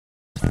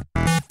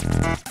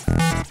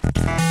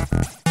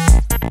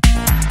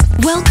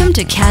Welcome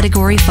to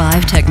Category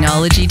 5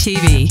 Technology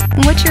TV.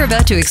 What you're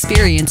about to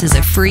experience is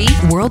a free,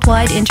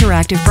 worldwide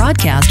interactive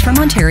broadcast from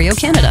Ontario,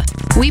 Canada.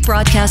 We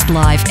broadcast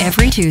live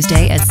every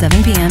Tuesday at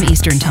 7 p.m.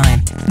 Eastern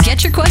Time.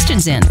 Get your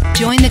questions in.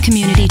 Join the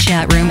community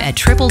chat room at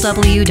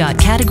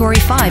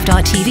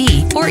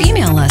www.category5.tv or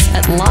email us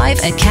at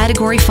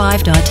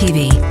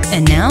live@category5.tv.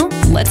 And now,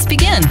 let's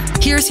begin.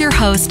 Here's your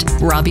host,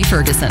 Robbie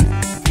Ferguson.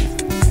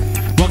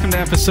 Welcome to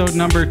episode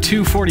number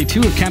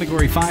 242 of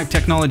Category 5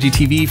 Technology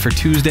TV for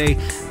Tuesday,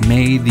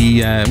 May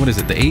the, what is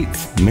it, the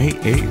 8th? May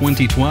 8th.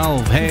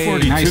 2012. Hey,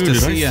 nice to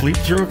see you. Did I sleep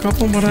through a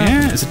couple? What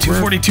happened? Yeah, is it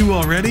 242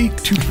 already?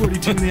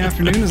 242 in the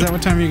afternoon? Is that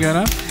what time you got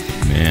up?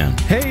 Man.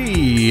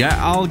 Hey,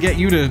 I'll get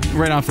you to,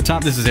 right off the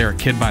top, this is Eric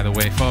Kidd, by the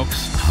way,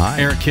 folks. Hi.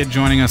 Eric Kidd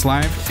joining us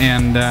live,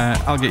 and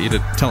I'll get you to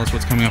tell us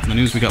what's coming up in the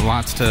news. We got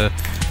lots to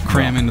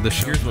cram into the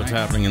show. Here's what's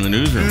happening in the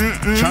newsroom.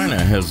 China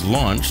has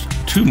launched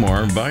 2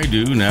 more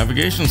Baidu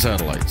navigation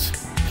satellites.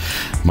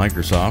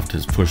 Microsoft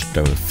has pushed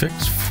out a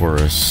fix for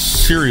a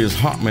serious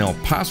Hotmail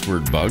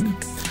password bug.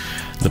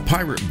 The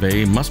Pirate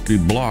Bay must be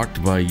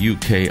blocked by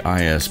UK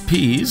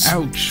ISPs.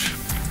 Ouch.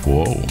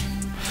 Whoa.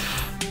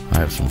 I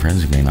have some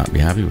friends who may not be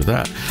happy with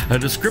that. A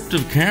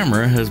descriptive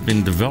camera has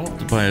been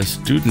developed by a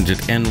student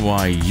at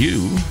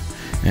NYU,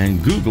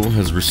 and Google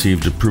has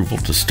received approval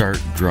to start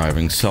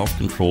driving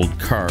self-controlled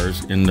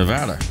cars in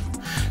Nevada.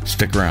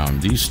 Stick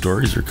around. These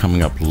stories are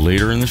coming up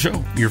later in the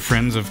show. Your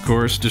friends, of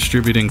course,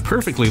 distributing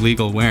perfectly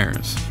legal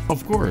wares.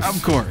 Of course.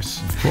 Of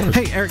course. Of course.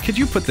 Hey, Eric, could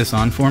you put this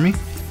on for me?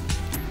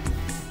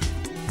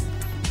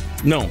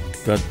 No,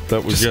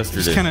 that was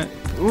yesterday. Just kind of,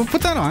 we'll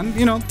put that on.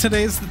 You know,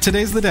 today's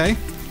the day.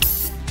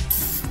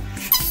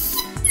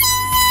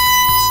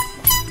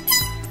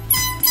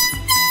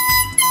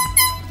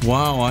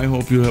 Wow, I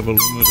hope you have a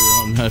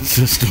limiter on that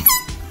system.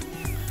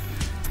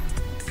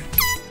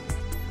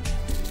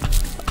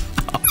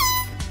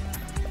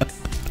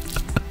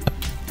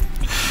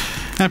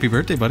 Happy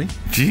birthday, buddy.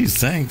 Geez,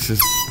 thanks.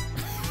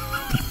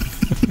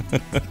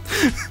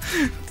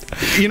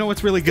 You know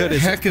what's really good? What the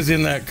heck is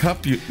in that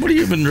cup? What have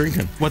you been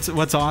drinking?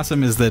 What's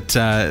awesome is that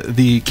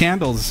the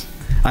candles,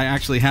 I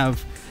actually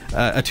have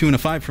a 2 and a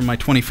 5 from my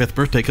 25th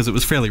birthday because it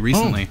was fairly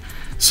recently. Oh.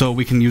 So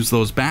we can use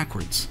those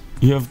backwards.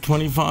 You have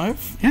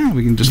 25? Yeah,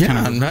 we can just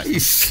kind of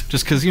nice.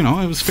 Just because it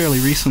was fairly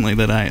recently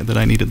that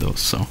I needed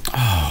those. So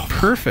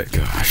perfect.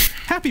 Gosh,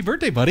 happy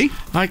birthday, buddy!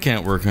 I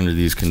can't work under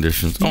these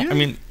conditions. Yeah. Oh, I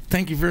mean,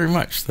 thank you very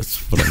much. That's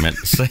what I meant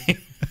to say.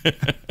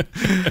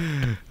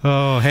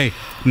 Oh, hey,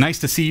 nice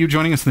to see you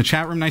joining us in the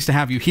chat room. Nice to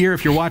have you here.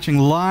 If you're watching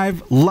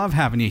live, love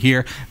having you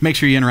here. Make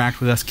sure you interact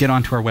with us. Get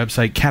onto our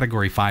website,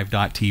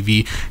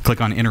 category5.tv.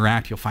 Click on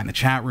interact. You'll find the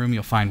chat room.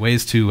 You'll find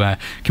ways to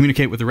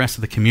communicate with the rest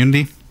of the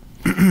community.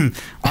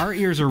 Our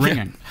ears are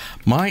ringing. Yeah,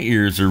 my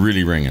ears are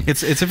really ringing.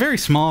 It's a very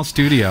small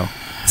studio.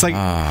 It's like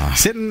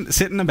sit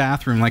in a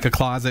bathroom, like a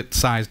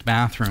closet-sized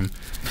bathroom,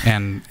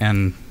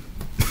 and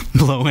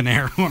blow an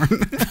air horn.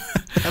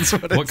 That's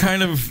what. What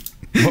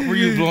were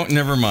you blowing?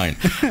 Never mind.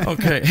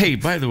 Okay. Hey,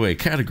 by the way,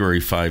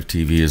 Category 5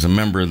 TV is a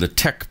member of the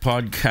Tech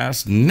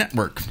Podcast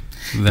Network.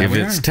 If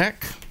it's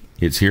tech,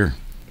 it's here.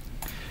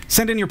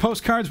 Send in your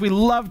postcards. We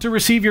love to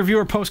receive your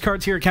viewer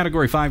postcards here at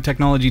Category 5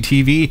 Technology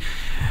TV.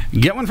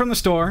 Get one from the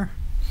store,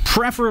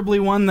 preferably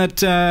one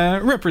that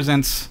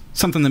represents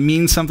something that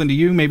means something to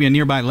you, maybe a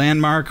nearby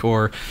landmark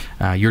or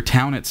your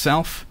town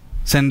itself.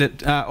 Send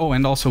it.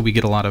 And also we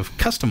get a lot of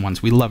custom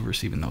ones. We love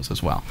receiving those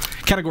as well.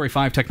 Category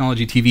 5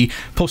 Technology TV,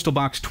 Postal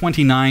Box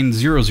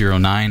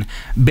 29009,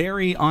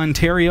 Barrie,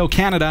 Ontario,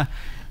 Canada,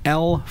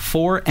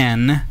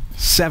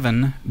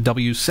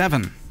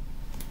 L4N7W7.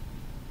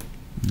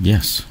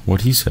 Yes,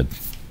 what he said.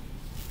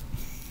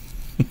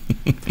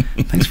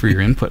 Thanks for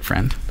your input,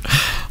 friend.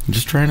 I'm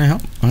just trying to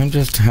help. I'm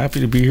just happy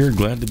to be here,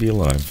 glad to be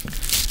alive.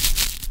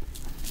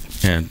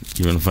 And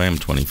even if I am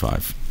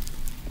 25.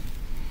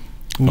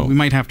 Well, we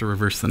might have to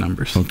reverse the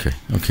numbers. Okay,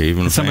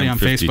 even if somebody I am on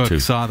 52.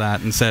 Facebook saw that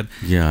and said,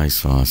 yeah, I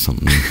saw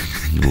something.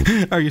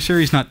 Are you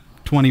sure he's not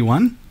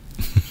 21?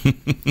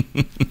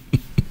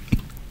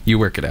 You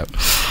work it out.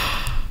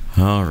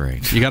 All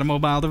right. You got a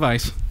mobile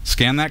device.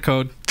 Scan that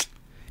code.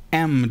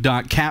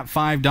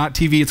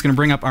 m.cat5.tv. It's going to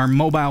bring up our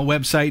mobile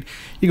website.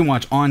 You can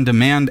watch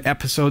on-demand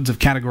episodes of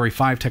Category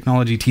 5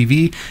 Technology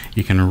TV.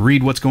 You can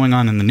read what's going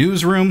on in the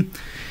newsroom.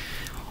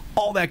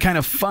 All that kind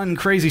of fun,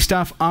 crazy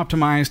stuff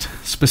optimized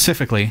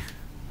specifically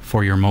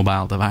for your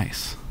mobile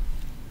device.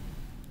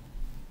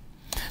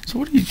 So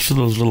what do each of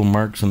those little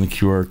marks on the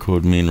QR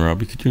code mean,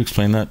 Robbie? Could you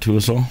explain that to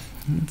us all?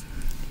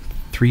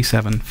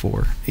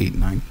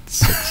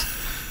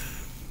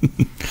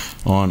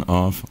 374896. On,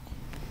 off.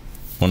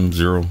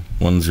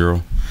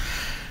 1010.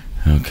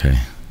 Okay.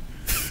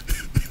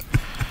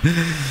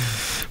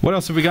 What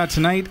else have we got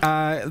tonight?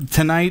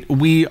 Tonight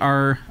we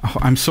are...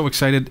 I'm so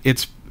excited.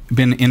 It's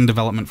been in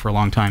development for a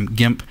long time.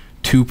 GIMP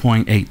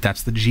 2.8.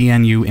 That's the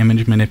GNU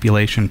image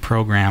manipulation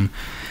program.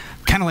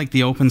 Kind of like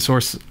the open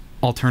source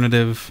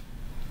alternative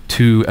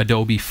to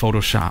Adobe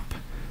Photoshop.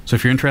 So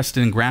if you're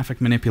interested in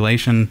graphic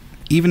manipulation,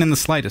 even in the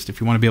slightest,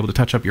 if you want to be able to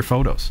touch up your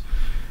photos,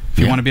 if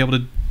you want to be able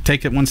to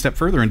take it one step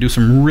further and do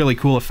some really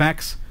cool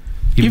effects,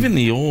 Even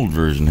the old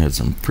version had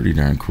some pretty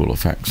darn cool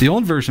effects. The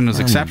old version is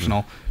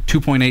exceptional.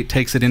 2.8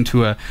 takes it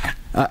into a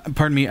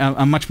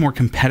much more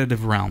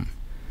competitive realm.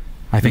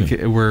 I think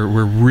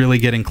we're really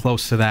getting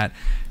close to that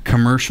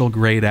commercial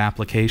grade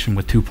application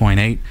with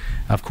 2.8,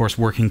 of course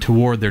working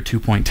toward their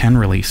 2.10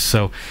 release.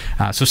 So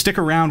stick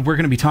around. We're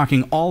going to be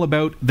talking all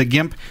about the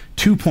GIMP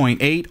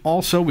 2.8.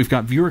 Also, we've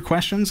got viewer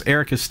questions.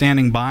 Eric is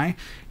standing by.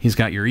 He's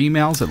got your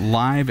emails at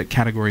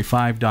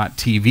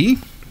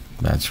live@category5.tv.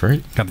 That's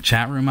right. Got the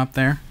chat room up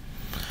there.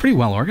 Pretty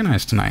well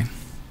organized tonight.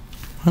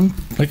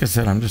 Like I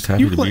said, I'm just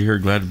happy to be here.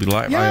 Glad to be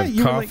live. Yeah, I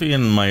have coffee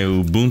in my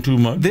Ubuntu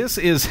mug. This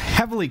is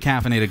heavily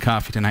caffeinated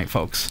coffee tonight,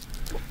 folks.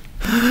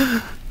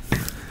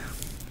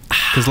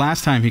 Because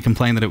last time he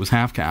complained that it was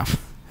half calf,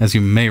 as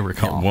you may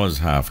recall. It was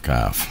half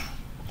calf.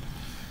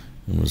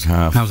 It was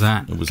half. How's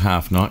that? It was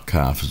half not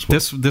calf as well.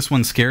 This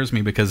one scares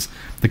me because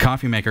the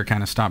coffee maker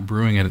kind of stopped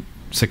brewing it at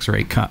 6 or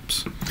 8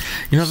 cups.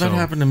 You know, that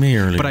happened to me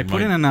earlier. But I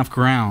put in enough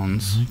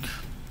grounds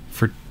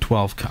for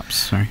 12 cups.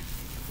 Sorry.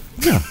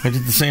 Yeah, I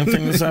did the same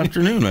thing this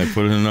afternoon. I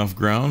put in enough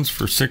grounds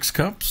for 6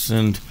 cups,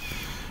 and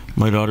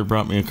my daughter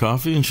brought me a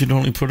coffee, and she'd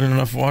only put in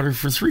enough water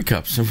for 3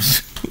 cups. It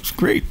was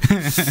great.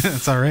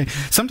 That's all right.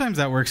 Sometimes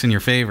that works in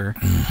your favor.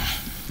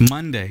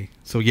 Monday,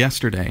 so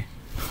yesterday,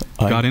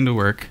 got into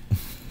work.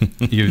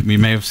 You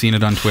may have seen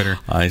it on Twitter.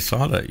 I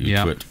saw that you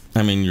tweet.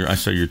 I mean, I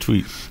saw your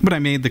tweet. But I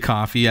made the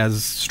coffee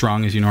as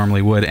strong as you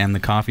normally would, and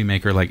the coffee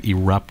maker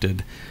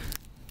erupted.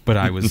 But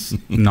I was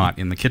not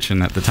in the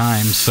kitchen at the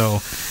time,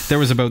 so there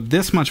was about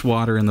this much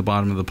water in the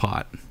bottom of the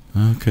pot.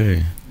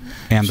 Okay.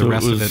 And the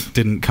rest of it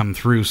didn't come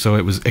through, so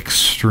it was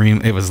extreme.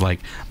 It was like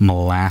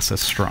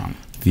molasses strong.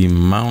 The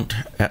Mount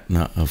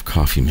Etna of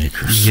coffee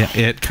makers. Yeah,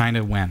 it kind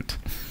of went.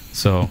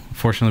 So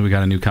fortunately, we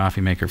got a new coffee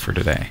maker for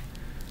today.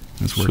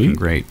 It's working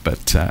great,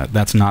 but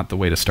that's not the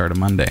way to start a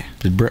Monday.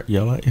 Did Brett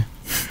yell at you?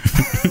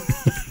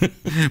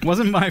 It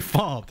wasn't my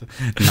fault.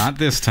 Not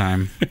this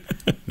time.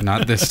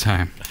 Not this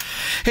time.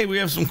 Hey, we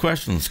have some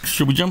questions.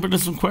 Should we jump into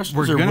some questions?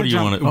 We're going to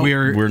jump.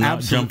 We're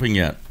not jumping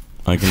yet.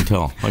 I can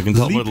tell. I can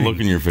tell by the look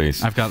in your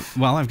face. I've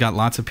got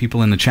lots of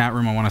people in the chat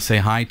room I want to say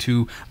hi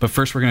to, but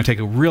first we're going to take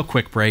a real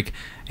quick break,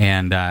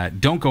 and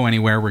don't go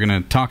anywhere. We're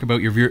going to talk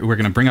about we're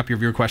going to bring up your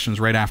viewer questions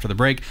right after the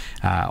break.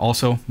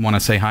 Also, want to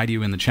say hi to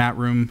you in the chat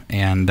room,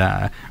 and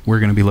we're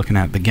going to be looking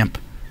at the GIMP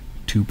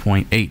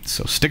 2.8.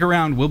 So stick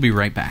around. We'll be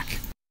right back.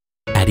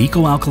 At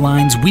Eco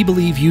Alkalines, we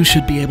believe you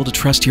should be able to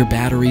trust your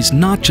batteries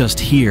not just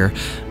here,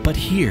 but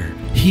here,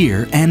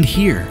 here, and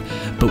here.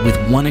 But with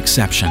one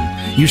exception,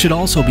 you should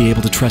also be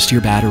able to trust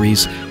your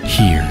batteries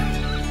here.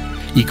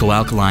 Eco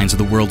Alkalines are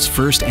the world's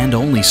first and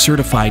only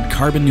certified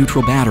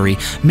carbon-neutral battery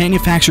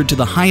manufactured to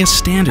the highest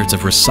standards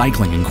of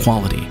recycling and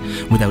quality,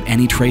 without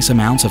any trace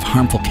amounts of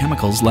harmful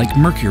chemicals like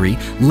mercury,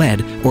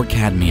 lead, or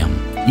cadmium.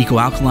 Eco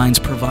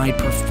Alkalines provide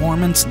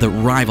performance that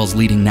rivals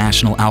leading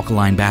national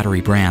alkaline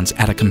battery brands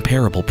at a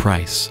comparable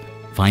price.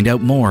 Find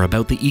out more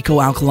about the Eco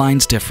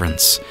Alkalines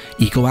difference.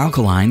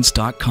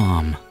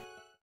 EcoAlkalines.com.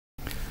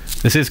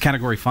 This is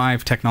Category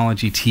 5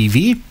 Technology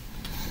TV.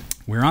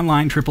 We're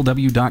online,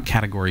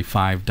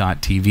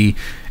 www.category5.tv.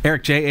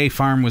 Eric J.A.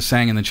 Farm was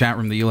saying in the chat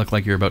room that you look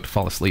like you're about to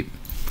fall asleep.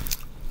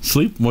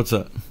 Sleep? What's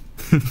that?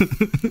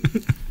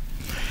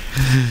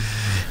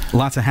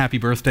 Lots of happy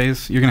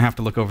birthdays. You're going to have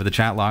to look over the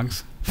chat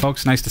logs.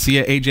 Folks, nice to see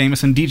you. A.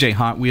 Jameson, DJ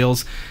Hot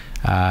Wheels,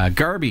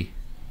 Garby,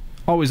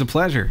 always a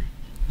pleasure.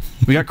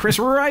 We got Chris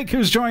Reich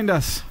who's joined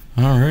us.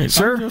 All right.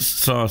 Sir, I just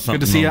saw something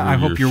good to see you. I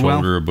hope you're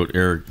well. About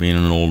Eric being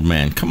an old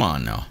man. Come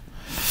on now.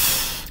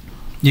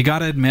 You got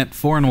to admit,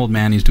 for an old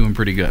man, he's doing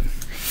pretty good.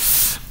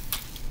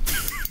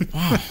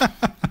 Wow.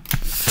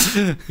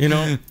 You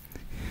know,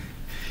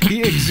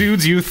 he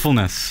exudes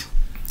youthfulness.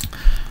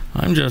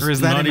 I'm just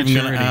not even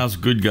going to ask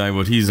good guy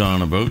what he's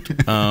on about.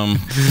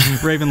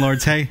 Raven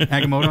Lords, hey,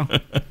 Agamotto.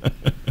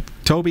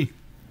 Toby.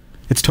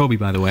 It's Toby,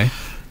 by the way.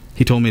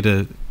 He told me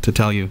to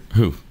tell you.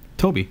 Who?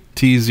 Toby.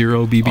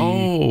 T0BB.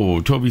 Oh,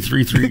 Toby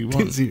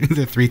 331.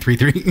 The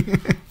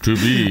 333. To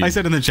be. I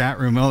said in the chat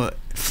room, well,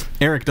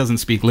 Eric doesn't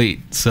speak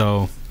lead,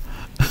 so...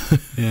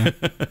 Yeah.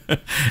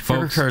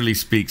 Folks, hardly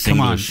speaks English.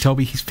 Come on,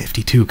 Toby, he's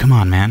 52. Come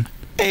on, man.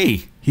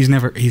 Hey. He's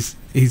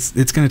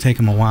it's going to take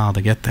him a while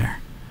to get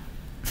there.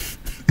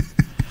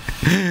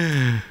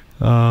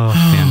 Oh,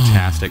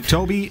 fantastic.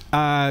 Okay.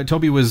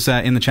 Toby was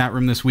in the chat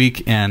room this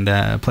week,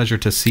 and pleasure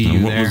to see you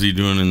there. What was he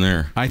doing in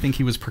there? I think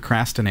he was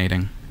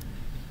procrastinating.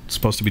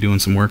 Supposed to be doing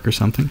some work or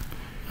something.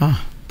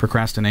 Ah.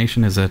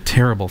 Procrastination is a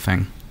terrible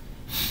thing.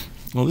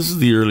 Well, this is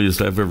the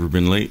earliest I've ever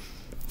been late.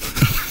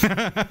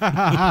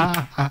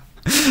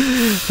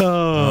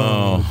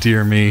 Oh,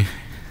 dear me.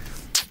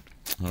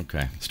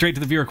 Okay. Straight to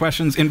the viewer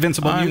questions.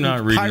 Invincible I'm Mutant,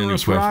 not reading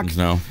Pyros any Rock. questions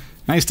now.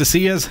 Nice to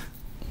see yous.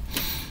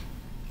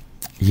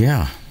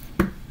 Yeah.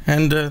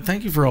 And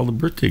thank you for all the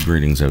birthday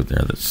greetings out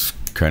there. That's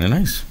kind of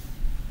nice.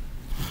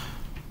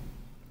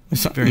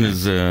 His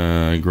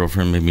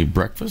girlfriend made me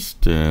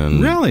breakfast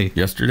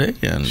yesterday.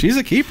 And she's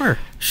a keeper.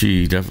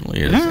 She definitely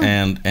is.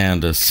 Yeah.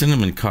 And a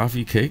cinnamon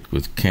coffee cake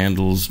with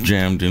candles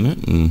jammed in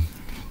it. And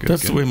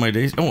That's the way my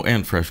days. Oh,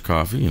 and fresh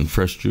coffee and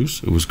fresh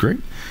juice. It was great.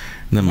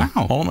 And then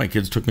all of my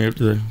kids took me out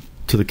to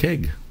the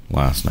keg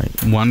last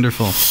night.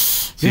 Wonderful.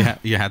 So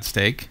you had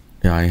steak?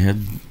 Yeah, I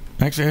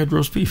had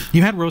roast beef.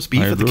 You had roast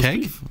beef at the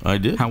keg? Beef. I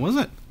did. How was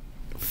it?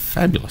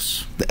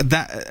 Fabulous.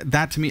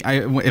 That to me,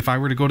 if I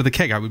were to go to the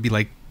keg, I would be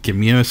like, give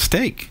me a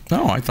steak.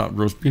 No, I thought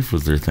roast beef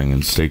was their thing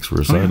and steaks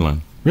were a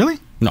sideline. Really?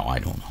 No, I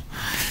don't know.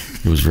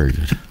 It was very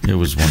good. It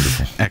was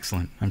wonderful.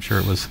 Excellent. I'm sure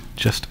it was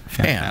just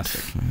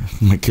fantastic.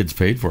 And my kids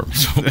paid for me,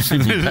 so it was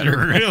even better.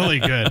 Really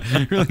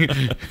good. Really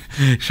good.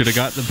 Should have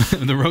got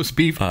the roast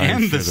beef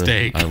and the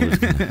steak.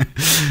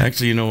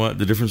 Actually, you know what?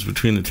 The difference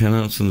between the 10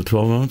 ounce and the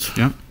 12 ounce?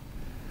 Yeah.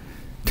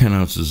 10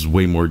 ounces is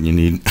way more than you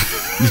need.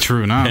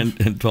 True enough.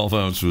 And 12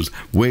 ounce was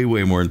way,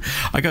 way more.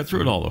 I got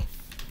through it all, though.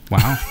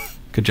 Wow.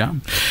 Good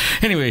job.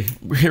 Anyway,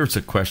 here's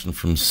a question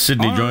from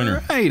Sydney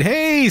Joyner. All right.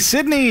 Hey,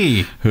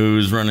 Sydney.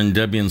 Who's running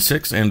Debian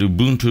 6 and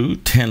Ubuntu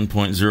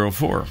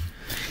 10.04.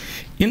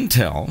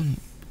 Intel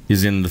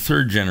is in the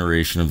third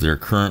generation of their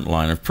current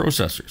line of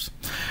processors.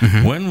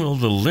 Mm-hmm. When will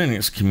the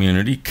Linux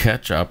community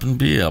catch up and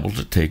be able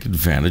to take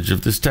advantage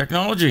of this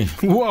technology?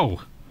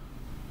 Whoa.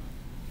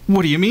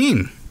 What do you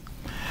mean?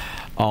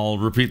 I'll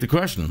repeat the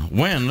question.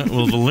 When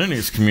will the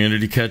Linux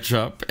community catch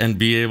up and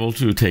be able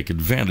to take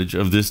advantage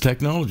of this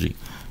technology?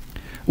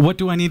 What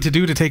do I need to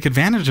do to take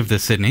advantage of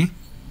this, Sydney?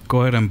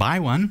 Go ahead and buy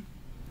one.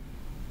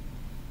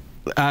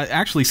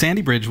 Actually,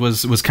 Sandy Bridge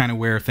was kind of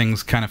where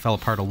things kind of fell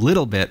apart a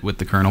little bit with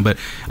the kernel, but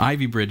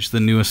Ivy Bridge, the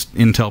newest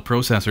Intel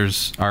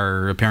processors,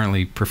 are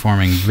apparently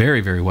performing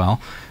very, very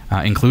well,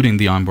 including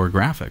the onboard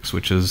graphics,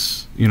 which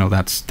is,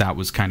 that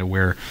was kind of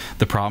where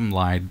the problem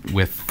lied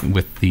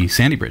with the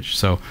Sandy Bridge.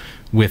 So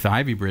with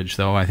Ivy Bridge,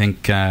 though, I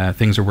think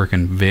things are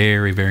working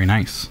very, very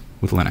nice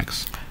with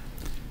Linux.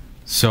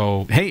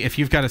 So, hey, if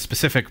you've got a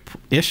specific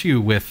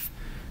issue with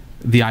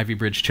the Ivy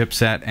Bridge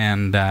chipset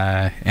and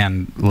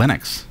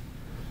Linux,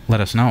 let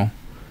us know.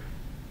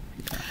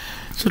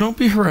 So don't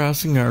be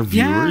harassing our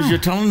viewers. Yeah. You're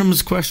telling them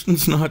his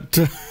question's not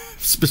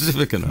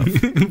specific enough.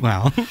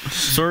 Well,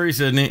 sorry,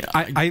 Sydney.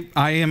 I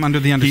am under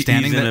the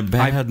understanding he's in a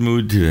bad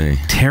mood today.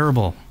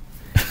 Terrible.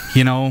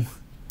 I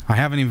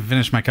haven't even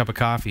finished my cup of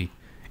coffee.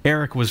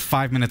 Eric was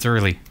 5 minutes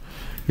early.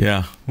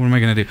 Yeah. What am I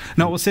going to do?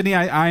 No, well, Sydney,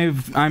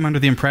 I'm under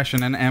the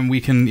impression, and we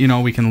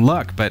can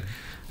look, but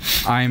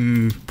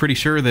I'm pretty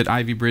sure that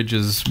Ivy Bridge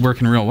is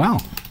working real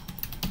well.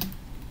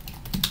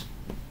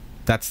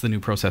 That's the new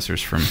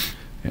processors from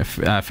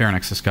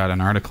Pharynix has got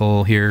an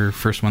article here,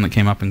 first one that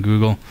came up in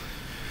Google.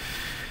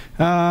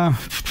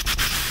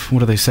 What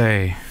do they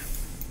say?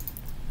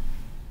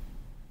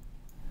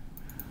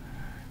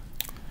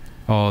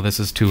 Oh, this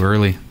is too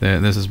early.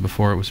 This is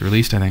before it was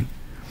released, I think.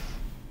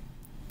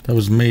 That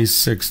was May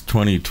 6,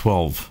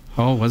 2012.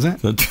 Oh, was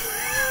it?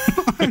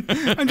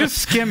 I'm just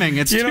skimming.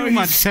 It's too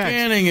much text.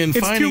 Scanning and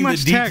finding the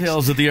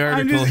details of the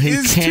article. He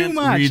can't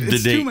read the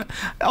date.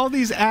 All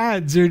these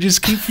ads are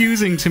just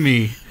confusing to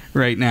me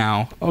right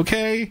now.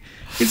 Okay?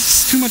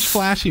 It's too much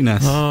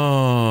flashiness.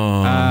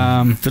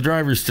 Oh. The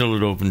driver's still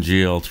at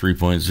OpenGL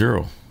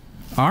 3.0.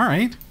 All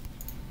right.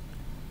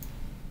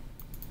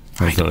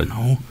 I don't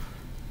know.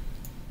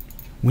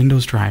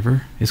 Windows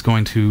driver is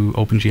going to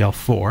OpenGL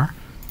 4.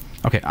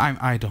 Okay,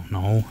 I don't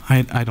know.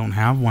 I don't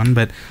have one,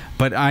 but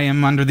I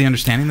am under the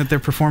understanding that they're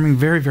performing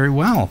very, very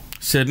well.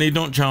 Sydney,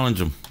 don't challenge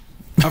them.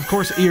 Of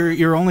course,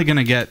 you're only going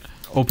to get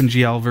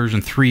OpenGL version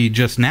 3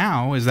 just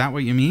now. Is that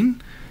what you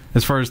mean?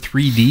 As far as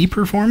 3D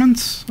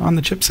performance on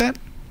the chipset?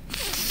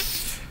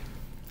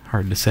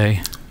 Hard to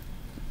say.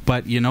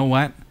 But you know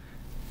what?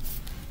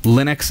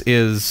 Linux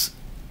is...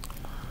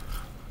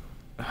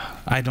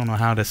 I don't know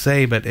how to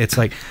say, but it's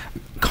like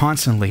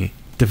constantly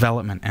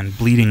development and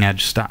bleeding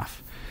edge stuff.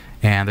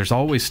 And there's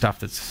always stuff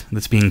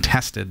that's being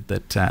tested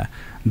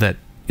that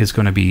is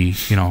going to be,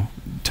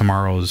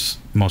 tomorrow's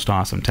most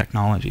awesome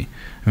technology.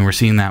 I mean, we're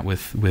seeing that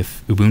with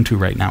Ubuntu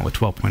right now with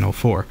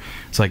 12.04.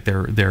 It's like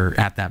they're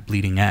at that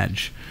bleeding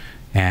edge,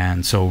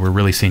 and so we're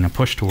really seeing a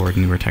push toward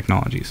newer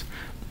technologies.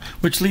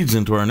 Which leads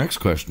into our next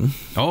question.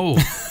 Oh,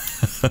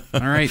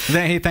 all right.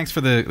 Hey, thanks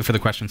for the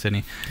question,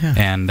 Sydney. Yeah.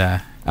 And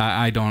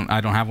I don't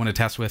have one to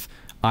test with.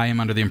 I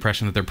am under the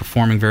impression that they're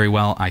performing very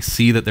well. I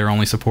see that they're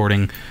only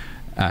supporting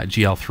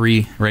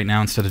GL3 right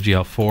now instead of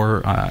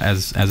GL4,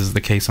 as is the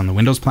case on the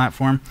Windows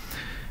platform.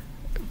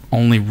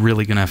 Only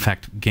really going to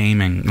affect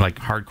gaming, like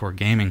hardcore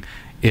gaming,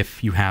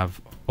 if you have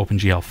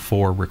OpenGL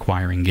 4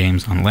 requiring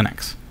games on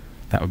Linux.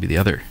 That would be the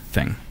other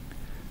thing.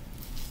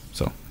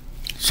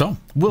 So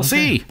we'll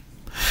see.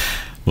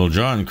 Well,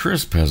 John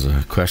Crisp has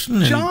a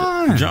question.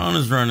 John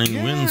is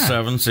running Win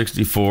 7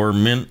 64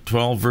 Mint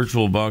 12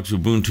 VirtualBox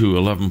Ubuntu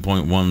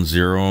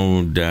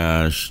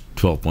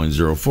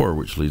 11.10-12.04,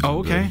 which leads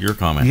into your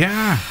comment.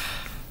 Yeah.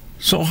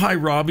 So, hi,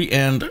 Robbie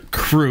and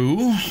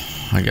crew.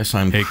 I guess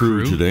I'm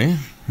crew today.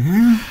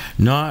 Yeah.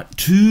 Not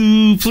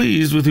too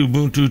pleased with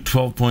Ubuntu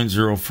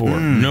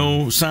 12.04.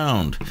 No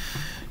sound.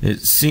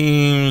 It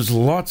seems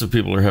lots of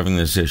people are having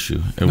this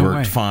issue. It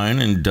worked fine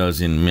and does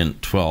in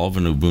Mint 12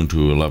 and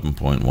Ubuntu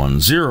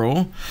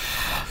 11.10.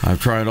 I've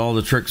tried all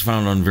the tricks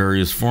found on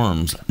various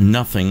forums.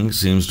 Nothing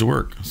seems to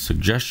work.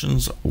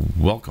 Suggestions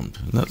welcomed.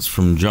 And that's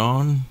from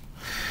John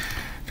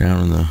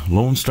down in the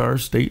Lone Star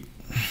State,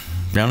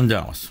 down in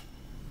Dallas.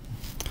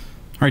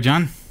 All right,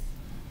 John.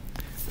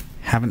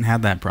 Haven't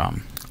had that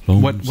problem.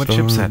 What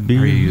chipset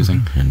are you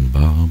using? And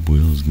Bob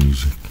Wills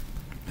music.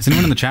 Has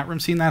anyone in the chat room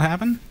seen that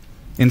happen?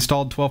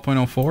 Installed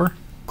 12.04,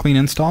 clean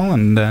install,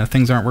 and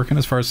things aren't working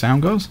as far as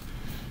sound goes?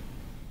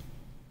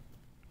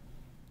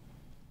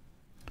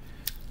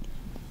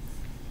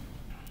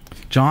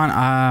 John,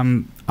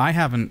 I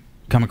haven't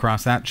come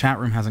across that. Chat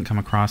room hasn't come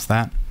across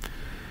that.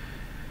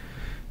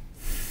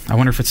 I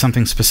wonder if it's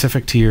something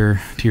specific to your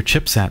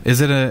chipset.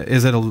 Is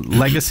it a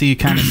legacy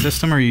kind of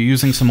system? Are you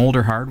using some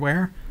older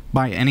hardware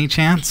by any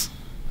chance?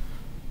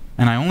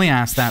 And I only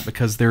ask that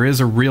because there is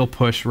a real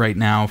push right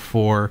now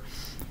for.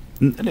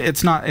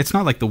 It's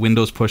not like the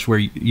Windows push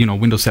where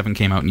Windows 7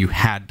 came out and you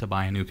had to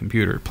buy a new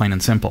computer, plain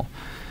and simple.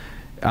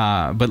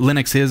 But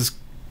Linux is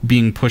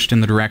being pushed in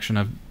the direction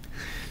of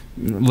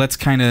let's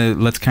kind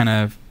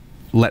of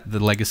let the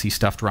legacy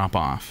stuff drop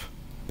off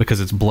because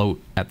it's bloat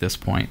at this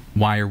point.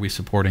 Why are we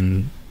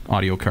supporting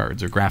audio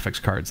cards or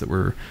graphics cards that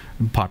were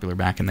popular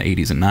back in the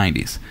 80s and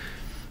 90s?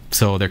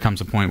 So there comes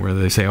a point where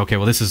they say, okay,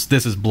 well, this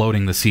is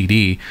bloating the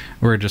CD.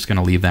 We're just going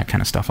to leave that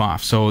kind of stuff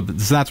off. So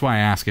that's why I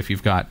ask if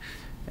you've got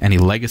any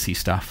legacy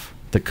stuff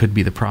that could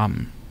be the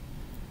problem.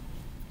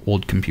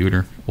 Old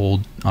computer,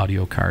 old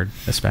audio card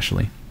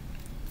especially.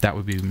 That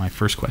would be my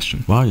first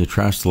question. Wow, you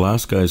trashed the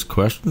last guy's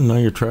question, now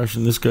you're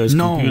trashing this guy's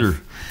computer.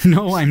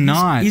 No, I'm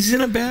not. He's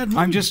in a bad mood.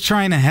 I'm just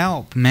trying to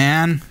help,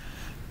 man.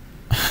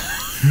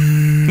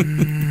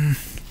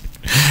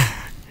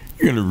 You're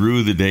going to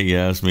rue the day you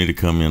asked me to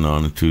come in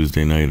on a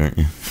Tuesday night, aren't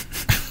you?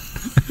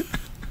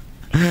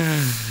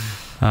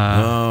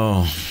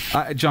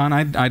 John,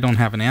 I don't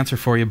have an answer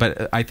for you,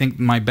 but I think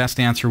my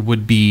best answer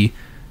would be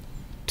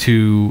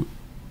to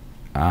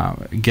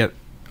get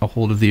a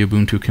hold of the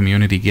Ubuntu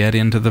community, get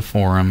into the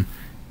forum,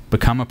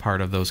 become a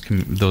part of those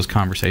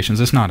conversations.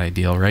 It's not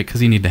ideal, right?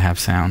 Because you need to have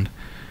sound.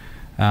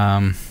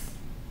 I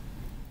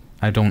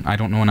don't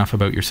know enough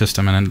about your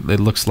system, and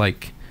it looks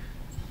like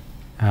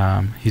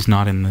he's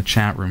not in the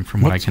chat room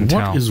from what I can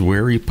tell. What is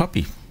Wary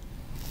Puppy?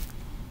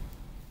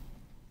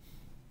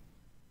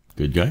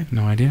 Good guy?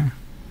 No idea.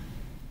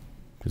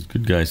 Because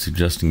good guy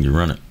suggesting you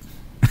run it.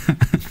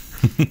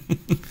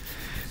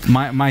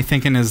 My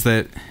thinking is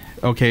that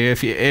okay,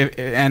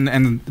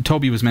 and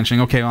Toby was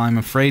mentioning, okay, well, I'm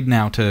afraid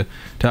now to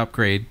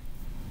upgrade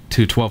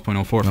to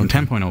 12.04 from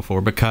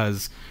 10.04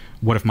 because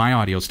what if my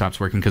audio stops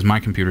working because my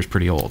computer's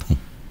pretty old?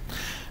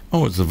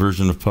 Oh, it's a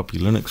version of Puppy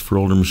Linux for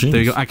older machines.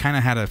 There you go. I kind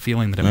of had a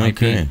feeling that it might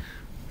be.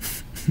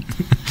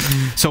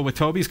 So with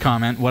Toby's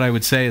comment, what I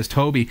would say is,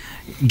 Toby,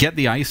 get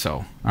the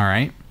ISO, all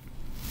right?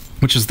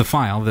 Which is the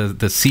file,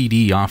 the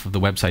CD off of the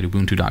website,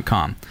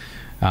 ubuntu.com.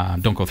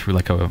 Don't go through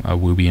like a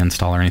Wooby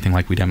install or anything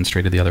like we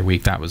demonstrated the other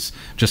week. That was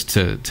just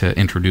to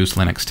introduce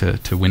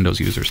Linux to Windows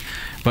users.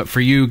 But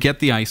for you, get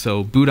the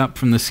ISO, boot up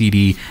from the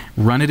CD,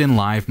 run it in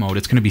live mode.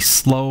 It's going to be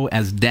slow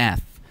as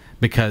death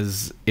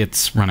because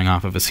it's running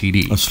off of a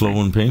CD. A slow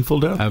and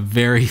painful death? A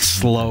very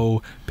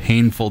slow,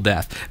 painful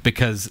death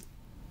because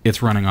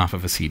it's running off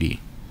of a CD,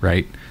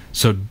 right?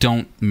 So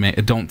don't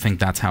think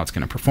that's how it's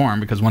going to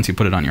perform, because once you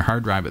put it on your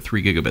hard drive at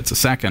 3 gigabits a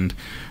second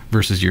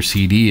versus your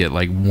CD at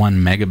like 1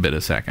 megabit a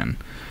second,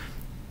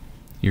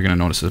 you're going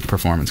to notice a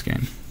performance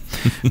gain.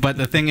 But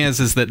the thing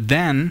is that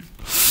then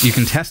you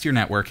can test your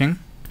networking,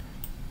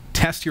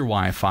 test your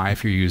Wi-Fi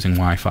if you're using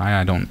Wi-Fi.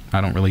 I don't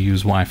really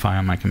use Wi-Fi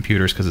on my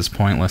computers because it's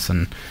pointless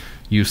and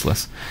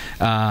useless.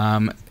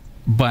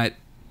 But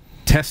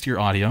test your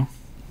audio,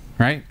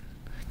 right?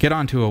 Get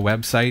onto a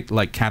website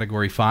like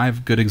Category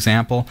 5, good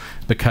example,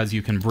 because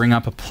you can bring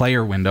up a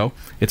player window.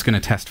 It's going to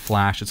test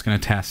flash. It's going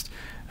to test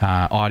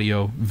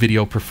audio,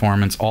 video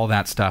performance, all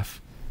that stuff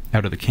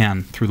out of the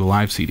can through the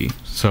live CD.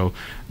 So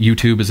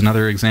YouTube is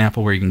another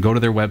example where you can go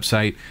to their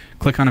website,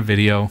 click on a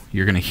video,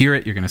 you're going to hear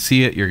it, you're going to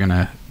see it, you're going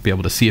to be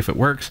able to see if it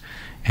works,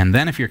 and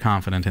then if you're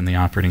confident in the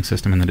operating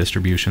system and the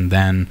distribution,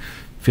 then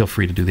feel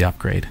free to do the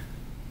upgrade.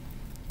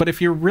 But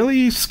if you're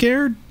really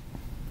scared,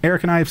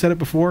 Eric and I have said it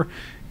before,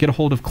 get a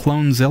hold of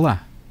Clonezilla.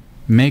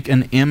 Make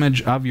an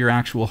image of your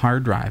actual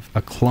hard drive,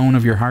 a clone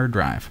of your hard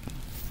drive.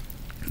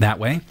 That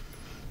way,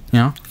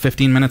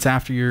 15 minutes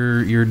after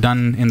you're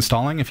done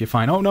installing, if you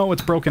find, oh no,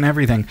 it's broken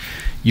everything,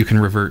 you can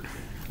revert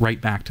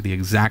right back to the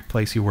exact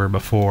place you were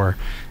before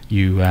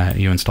you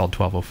installed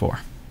 12.04. All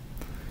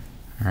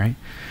right.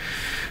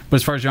 But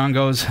as far as John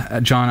goes,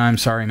 John, I'm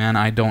sorry, man,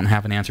 I don't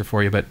have an answer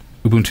for you, but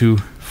Ubuntu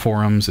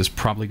forums is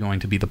probably going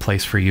to be the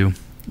place for you.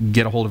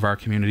 Get a hold of our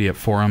community at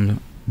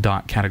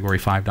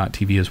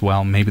forum.category5.tv as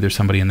well. Maybe there's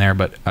somebody in there,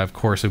 but of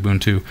course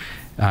Ubuntu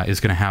is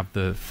going to have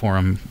the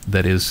forum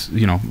that is,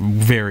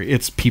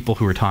 it's people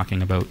who are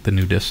talking about the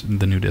new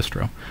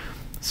distro.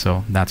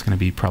 So that's going to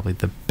be probably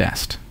the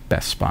best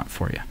best spot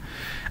for you.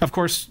 Of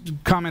course,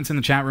 comments in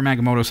the chat room,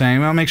 Agamotto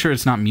saying, well, make sure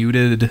it's not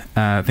muted,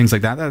 things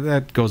like that.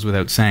 That goes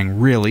without saying,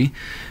 really.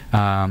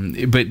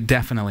 But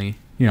definitely,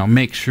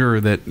 make sure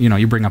that,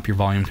 you bring up your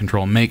volume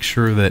control. Make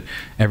sure that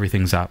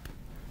everything's up.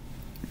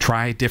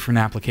 Try different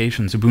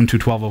applications. Ubuntu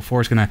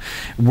 12.04 is going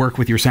to work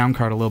with your sound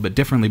card a little bit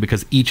differently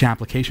because each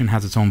application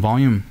has its own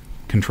volume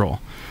control.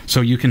 So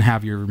you can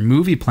have your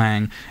movie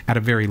playing at a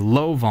very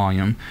low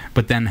volume,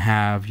 but then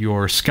have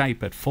your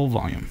Skype at full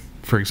volume,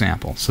 for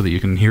example, so that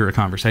you can hear a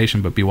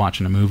conversation but be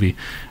watching a movie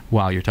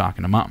while you're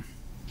talking to Mom.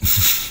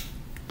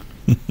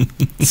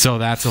 So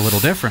that's a little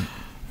different.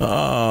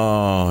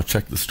 Oh,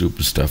 check the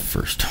stupid stuff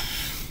first.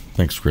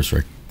 Thanks, Chris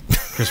Rick.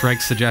 Chris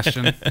Reich's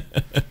suggestion.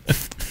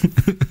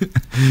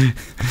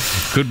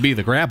 Could be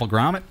the grapple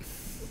grommet.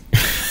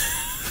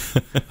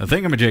 The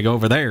thingamajig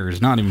over there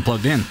is not even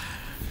plugged in.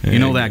 You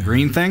know that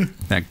green thing?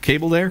 That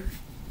cable there?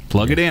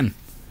 Plug it in.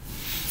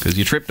 Because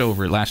you tripped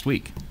over it last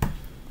week.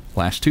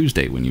 Last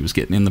Tuesday when you was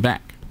getting in the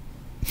back.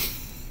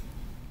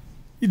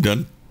 You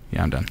done?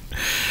 Yeah, I'm done.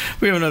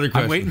 We have another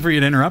question. I'm waiting for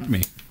you to interrupt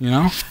me,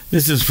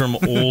 This is from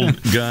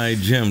Old Guy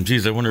Jim.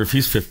 Geez, I wonder if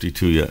he's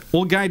 52 yet.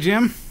 Old Guy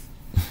Jim?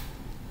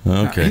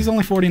 Okay. He's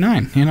only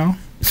 49,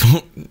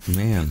 So,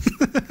 man.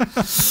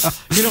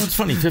 It's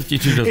funny,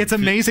 52 doesn't... It's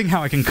amazing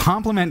how I can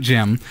compliment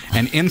Jim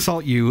and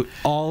insult you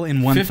all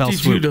in one fell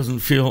swoop. 52 doesn't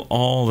feel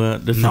all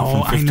that different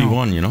from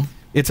 51, I know.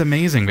 It's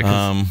amazing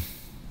because,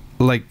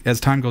 as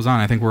time goes on,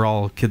 I think we're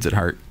all kids at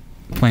heart,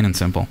 plain and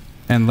simple.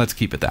 And let's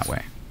keep it that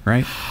way,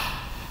 right?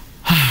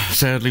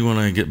 Sadly, when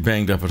I get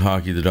banged up at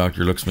hockey, the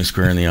doctor looks me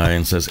square in the eye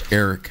and says,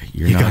 Eric,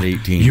 you're not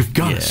 18. You've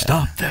got to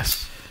stop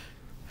this.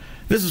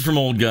 This is from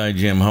Old Guy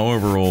Jim,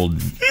 however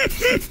old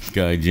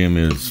Guy Jim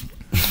is.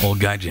 Old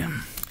Guy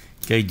Jim.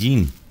 Guy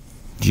Jim.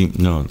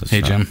 No, that's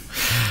Hey, not. Jim.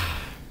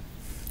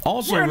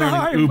 Also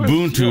running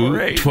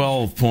Ubuntu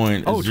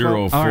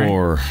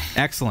 12.04.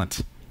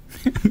 Excellent.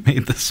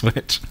 Made the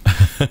switch.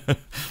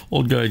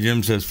 Old Guy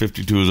Jim says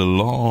 52 is a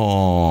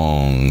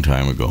long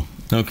time ago.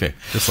 Okay.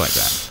 Just like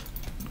that.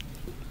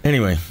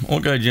 Anyway,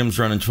 Old Guy Jim's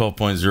running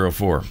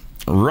 12.04.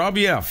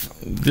 Robbie F.,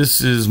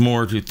 this is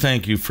more to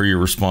thank you for your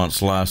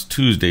response last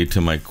Tuesday to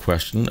my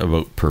question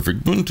about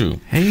Perfect Ubuntu.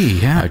 Hey,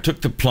 yeah. I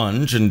took the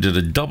plunge and did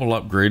a double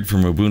upgrade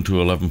from Ubuntu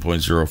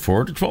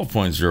 11.04 to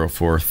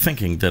 12.04,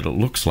 thinking that it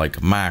looks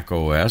like Mac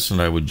OS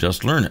and I would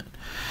just learn it.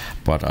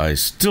 But I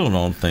still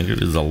don't think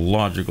it is a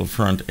logical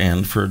front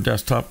end for a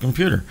desktop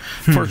computer.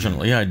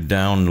 Fortunately, I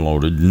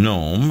downloaded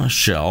GNOME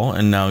Shell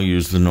and now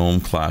use the GNOME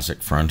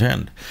Classic front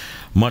end.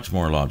 Much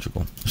more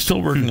logical.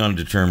 Still working on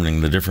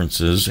determining the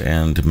differences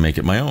and make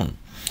it my own.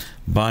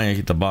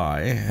 By the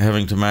by,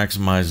 having to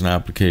maximize an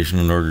application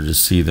in order to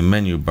see the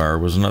menu bar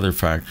was another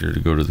factor to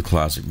go to the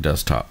classic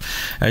desktop.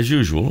 As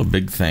usual, a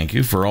big thank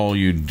you for all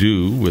you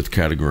do with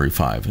Category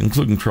 5,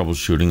 including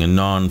troubleshooting a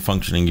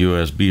non-functioning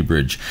USB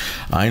bridge.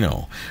 I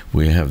know,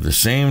 we have the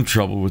same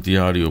trouble with the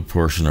audio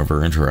portion of our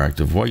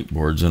interactive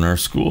whiteboards in our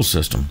school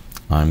system.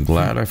 I'm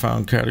glad I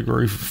found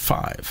Category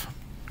 5.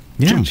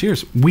 Yeah, Jim.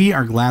 Cheers. We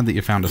are glad that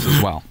you found us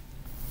as well.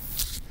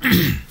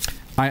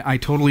 I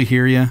totally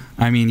hear you.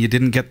 I mean, you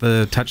didn't get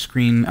the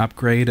touchscreen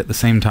upgrade at the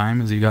same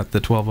time as you got the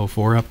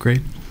 1204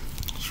 upgrade.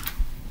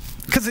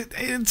 Because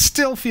it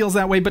still feels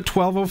that way, but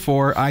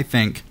 1204, I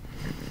think...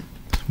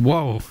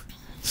 Whoa.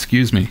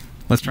 Excuse me.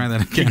 Let's try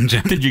that again,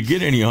 Jim. Did you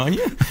get any on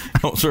you?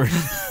 Oh, sorry.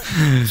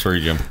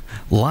 Sorry, Jim.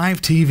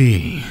 Live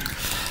TV.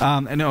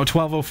 No,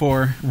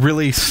 1204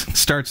 really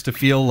starts to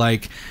feel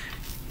like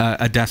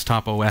a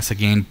desktop OS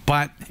again,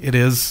 but it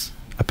is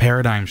a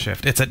paradigm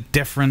shift. It's a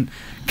different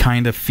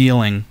kind of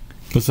feeling.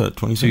 What's that?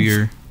 20 to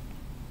your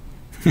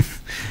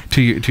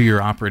to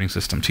your operating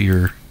system, to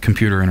your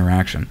computer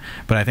interaction.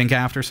 But I think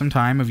after some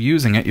time of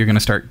using it, you're going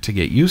to start to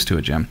get used to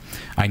it, Jim.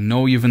 I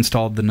know you've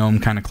installed the GNOME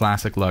kind of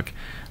classic look,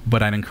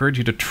 but I'd encourage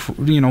you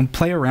to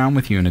play around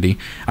with Unity.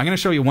 I'm going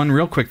to show you one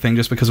real quick thing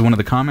just because of one of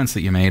the comments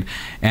that you made,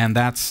 and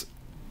that's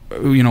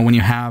when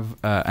you have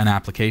an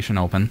application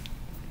open,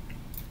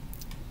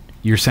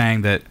 you're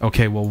saying that,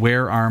 okay, well,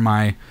 where are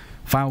my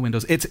file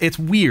windows? It's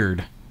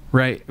weird,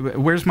 right?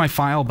 Where's my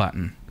file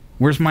button?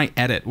 Where's my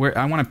edit? Where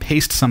I want to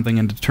paste something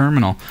into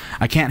terminal.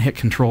 I can't hit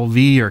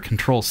Control-V or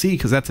Control-C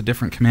because that's a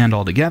different command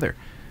altogether.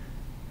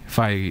 If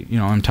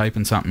I'm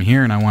typing something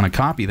here and I want to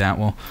copy that,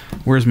 well,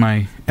 where's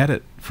my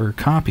edit for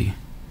copy?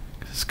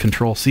 Because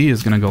Control-C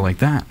is going to go like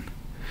that.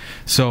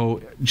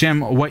 So, Jim,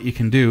 what you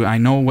can do, I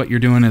know what you're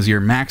doing is you're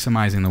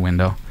maximizing the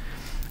window,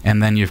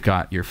 and then you've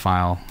got your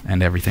file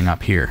and everything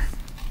up here.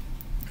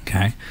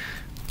 Okay?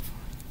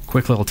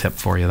 Quick little tip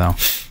for you, though.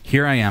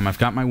 Here I am. I've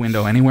got my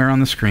window anywhere on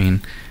the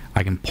screen.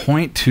 I can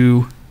point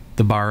to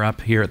the bar up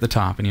here at the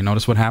top, and you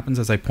notice what happens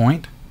as I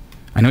point?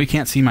 I know you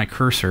can't see my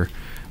cursor,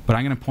 but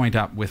I'm going to point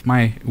up with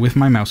my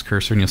mouse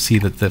cursor, and you'll see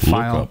that the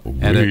file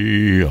edit.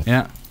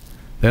 Yeah,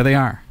 there they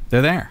are.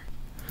 They're there.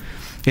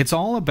 It's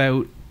all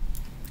about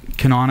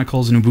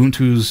Canonical's and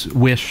Ubuntu's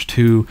wish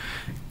to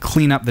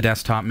clean up the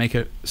desktop, make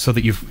it so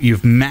that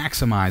you've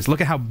maximized.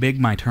 Look at how big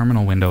my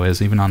terminal window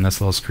is, even on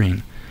this little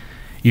screen.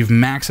 You've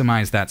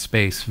maximized that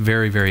space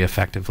very, very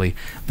effectively.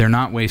 They're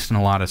not wasting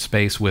a lot of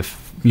space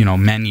with, you know,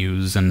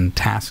 menus and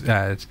task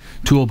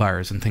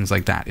toolbars and things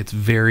like that. It's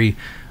very,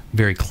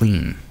 very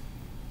clean.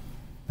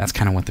 That's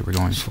kind of what they were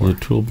going for. The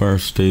toolbar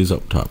stays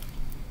up top.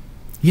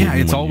 Yeah,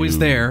 it's always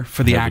there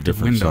for the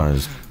active window.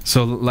 Size.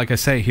 So, like I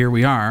say, here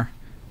we are.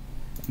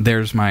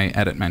 There's my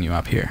edit menu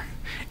up here.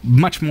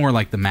 Much more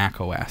like the Mac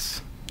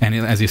OS. And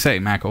as you say,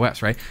 Mac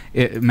OS, right?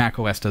 Mac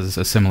OS does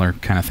a similar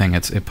kind of thing.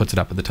 It puts it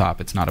up at the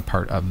top. It's not a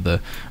part of the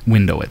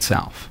window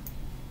itself.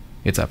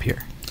 It's up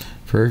here.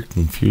 Very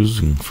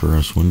confusing for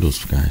us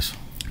Windows guys.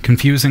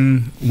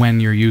 Confusing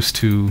when you're used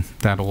to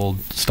that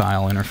old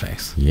style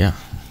interface. Yeah.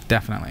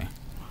 Definitely.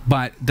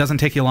 But it doesn't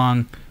take you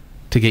long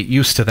to get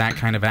used to that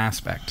kind of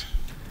aspect.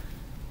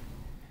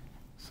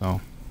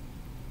 So,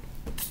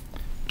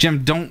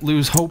 Jim, don't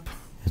lose hope.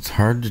 It's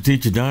hard to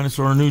teach a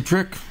dinosaur a new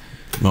trick.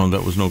 No,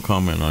 that was no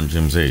comment on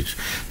Jim's age.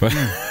 But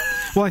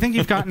well, I think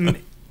you've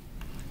gotten...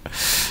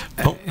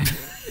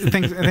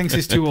 thinks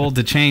he's too old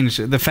to change.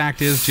 The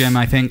fact is, Jim,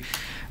 I think...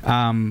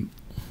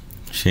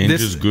 change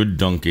is good,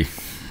 donkey.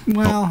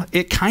 Well,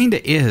 it kind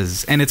of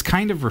is, and it's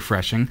kind of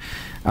refreshing.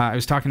 I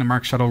was talking to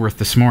Mark Shuttleworth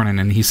this morning,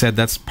 and he said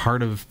that's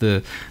part of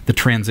the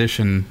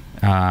transition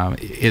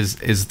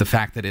is the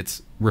fact that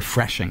it's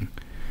refreshing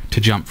to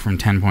jump from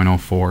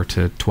 10.04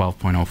 to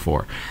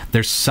 12.04.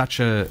 There's such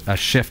a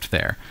shift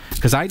there,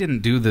 because I didn't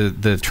do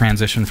the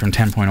transition from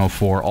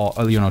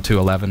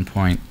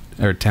 10.04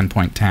 to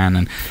 10.10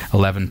 and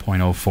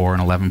 11.04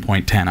 and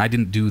 11.10. I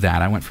didn't do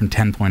that. I went from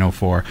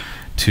 10.04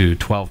 to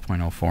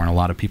 12.04, and a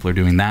lot of people are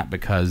doing that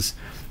because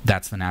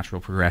that's the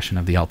natural progression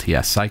of the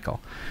LTS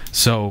cycle.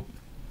 So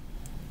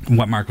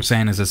what Mark was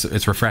saying is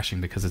it's refreshing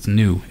because it's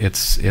new.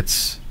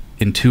 It's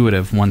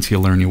intuitive once you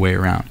learn your way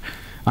around.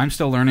 I'm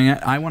still learning it.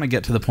 I want to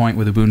get to the point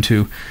with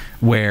Ubuntu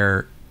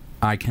where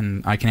I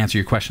can answer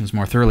your questions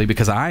more thoroughly,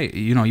 because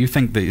you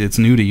think that it's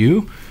new to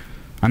you.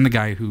 I'm the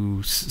guy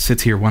who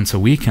sits here once a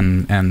week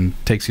and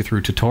takes you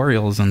through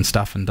tutorials and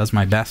stuff and does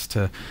my best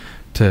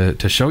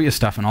to show you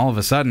stuff, and all of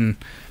a sudden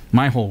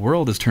my whole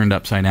world is turned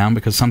upside down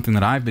because something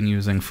that I've been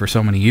using for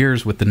so many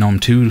years with the GNOME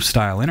 2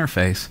 style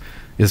interface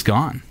is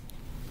gone.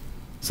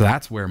 So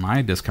that's where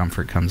my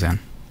discomfort comes in.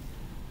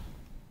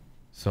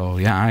 So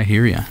yeah, I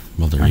hear you.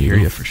 Well, I hear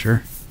you for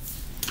sure.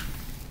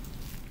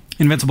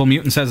 Invincible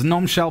Mutant says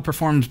GNOME Shell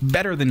performs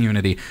better than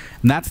Unity.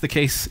 And that's the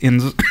case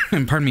in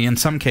in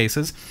some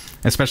cases,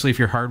 especially if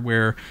your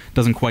hardware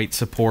doesn't quite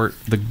support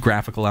the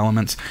graphical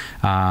elements.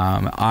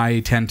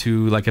 I tend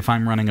to, like, if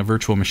I'm running a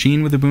virtual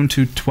machine with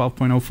Ubuntu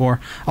 12.04,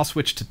 I'll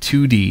switch to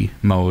 2D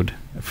mode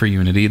for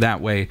Unity.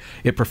 That way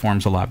it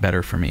performs a lot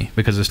better for me,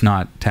 because it's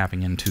not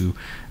tapping into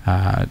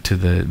to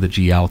the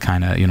GL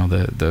kind of,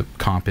 the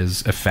comp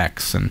is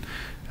effects and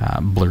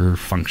blur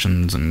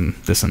functions and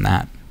this and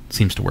that.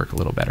 Seems to work a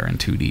little better in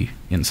 2D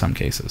in some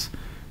cases.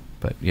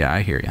 But yeah,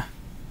 I hear you.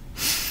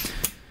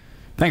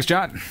 Thanks,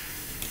 Jot.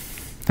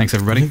 Thanks,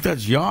 everybody. I think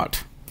that's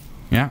yacht.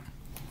 Yeah.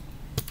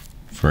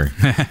 Sorry.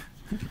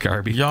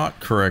 Garby. Yacht,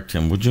 correct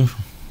him, would you?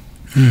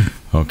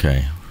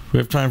 Okay. We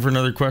have time for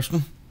another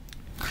question?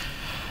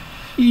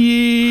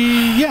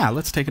 Yeah,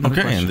 let's take another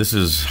question. Okay, and this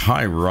is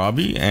Hi,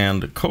 Robbie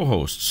and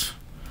co-hosts.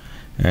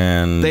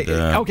 And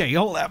okay,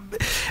 hold up.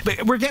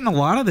 We're getting a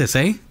lot of this,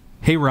 eh?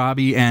 Hey,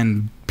 Robbie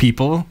and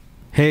people.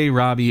 Hey,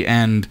 Robbie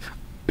and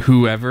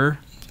whoever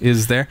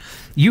is there.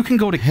 You can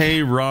go to...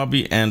 Hey,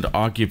 Robbie and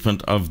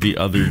occupant of the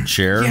other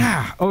chair.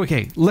 Yeah.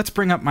 Okay, let's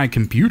bring up my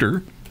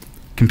computer.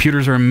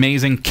 Computers are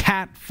amazing.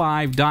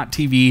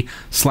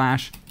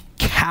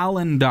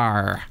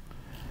 cat5.tv/calendar.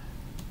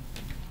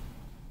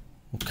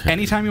 Okay.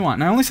 Anytime you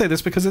want. And I only say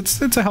this because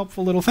it's a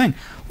helpful little thing.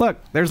 Look,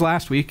 there's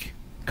last week,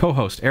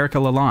 co-host Erica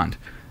Lalonde.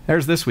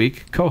 There's this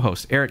week,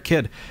 co-host Eric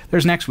Kidd.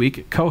 There's next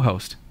week,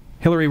 co-host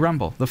Hillary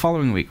Rumble. The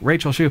following week,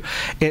 Rachel Shue.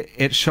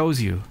 It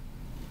shows you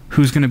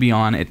who's going to be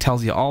on. It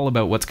tells you all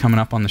about what's coming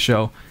up on the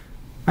show.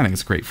 I think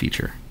it's a great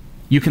feature.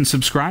 You can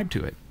subscribe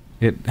to it.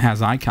 It has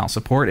iCal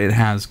support. It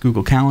has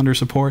Google Calendar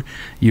support.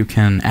 You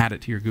can add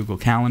it to your Google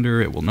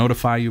Calendar. It will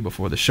notify you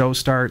before the show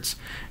starts.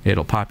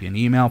 It'll pop you an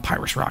email.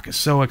 Pyrus Rock is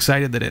so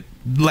excited that it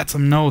lets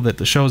them know that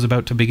the show's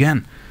about to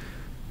begin.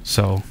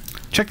 So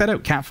check that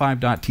out,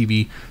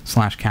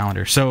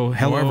 cat5.tv/calendar. So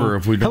however,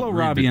 if we don't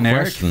read Robbie the and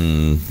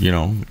question,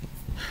 Eric.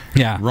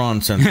 Yeah,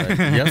 Ron sent that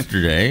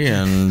yesterday,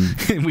 and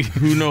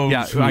who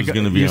knows who's going to be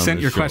on the show. You sent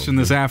your question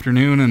this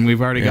afternoon, and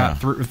we've already got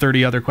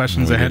 30 other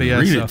questions ahead of you.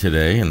 Read it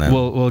today, and then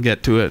we'll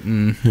get to it,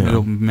 and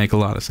it'll make a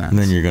lot of sense. And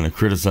then you're going to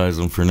criticize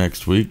them for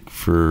next week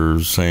for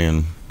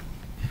saying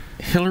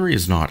Hillary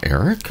is not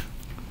Eric.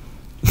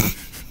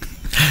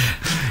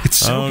 It's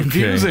so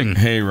confusing.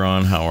 Hey,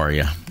 Ron, how are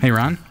you? Hey,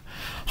 Ron.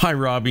 Hi,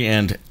 Robbie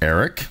and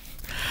Eric.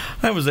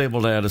 I was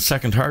able to add a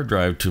second hard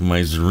drive to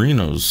my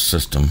Zorino's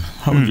system.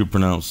 How would you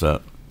pronounce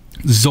that?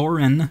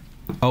 Zorin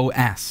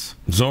OS.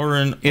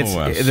 Zorin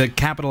OS. The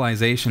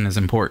capitalization is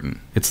important.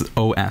 It's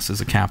OS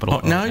is a capital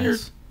OS. Now you're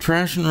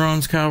trashing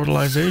Ron's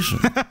capitalization.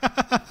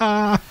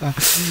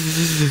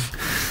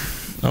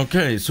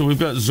 Okay, so we've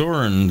got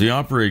Zorin, the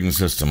operating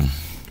system.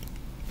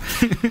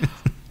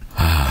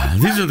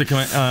 These are the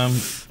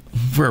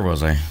where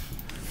was I?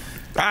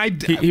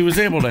 He was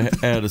able to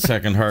add a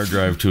second hard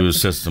drive to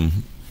his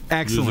system.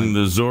 Excellent. Using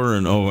the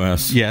Zorin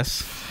OS.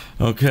 Yes.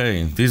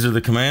 Okay, these are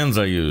the commands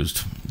I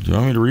used. Do you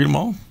want me to read them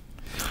all?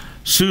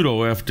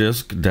 Sudo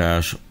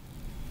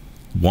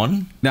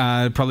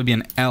fdisk-1. It'd probably be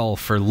an L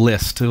for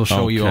list. It'll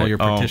show you all your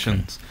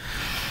partitions.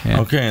 Okay.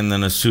 Yeah. Okay, and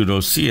then a sudo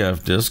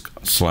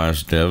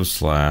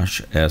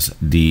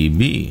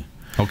cfdisk/dev/sdb.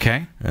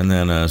 Okay. And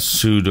then a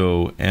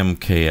sudo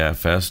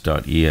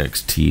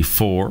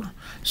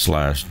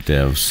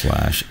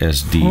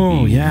mkfs.ext4/dev/sdb1.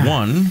 Oh, yeah.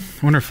 I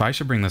wonder if I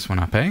should bring this one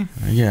up, eh?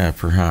 Yeah,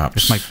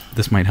 perhaps.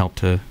 This might help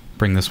to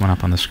bring this one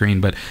up on the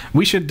screen, but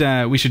we should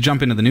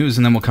jump into the news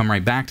and then we'll come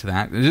right back to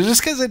that,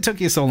 just because it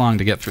took you so long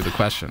to get through the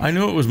question. I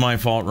knew it was my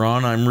fault,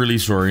 Ron. I'm really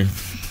sorry.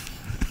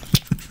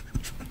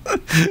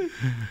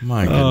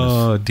 My goodness.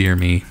 Oh, dear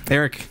me.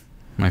 Eric,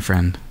 my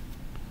friend,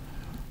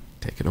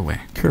 take it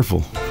away. Careful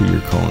who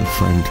you're calling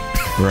friend.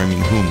 Or I mean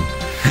whom.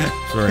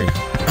 Sorry.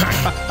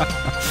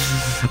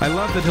 I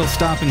love that he'll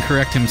stop and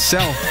correct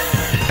himself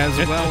as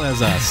well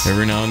as us.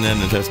 Every now and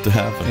then it has to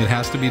happen. It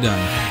has to be done.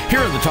 Here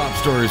are the top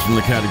stories from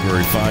the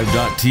Category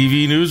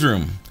 5.tv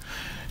newsroom.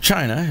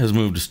 China has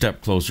moved a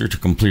step closer to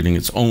completing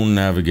its own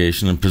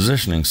navigation and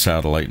positioning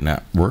satellite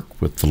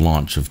network with the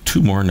launch of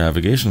 2 more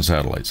navigation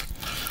satellites.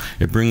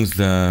 It brings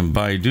the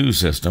Baidu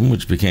system,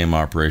 which became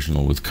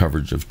operational with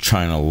coverage of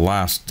China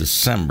last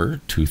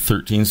December, to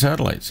 13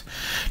 satellites.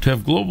 To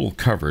have global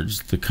coverage,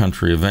 the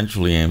country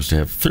eventually aims to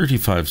have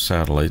 35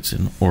 satellites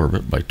in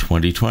orbit by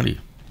 2020.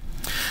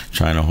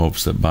 China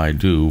hopes that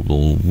Baidu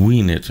will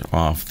wean it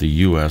off the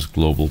U.S.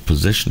 global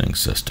positioning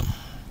system.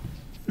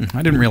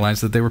 I didn't realize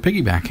that they were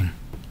piggybacking.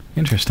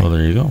 Interesting. Well,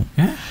 there you go.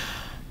 Yeah.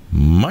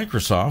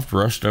 Microsoft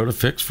rushed out a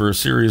fix for a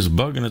serious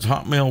bug in its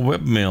Hotmail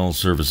webmail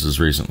services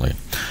recently.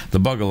 The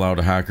bug allowed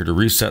a hacker to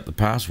reset the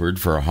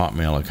password for a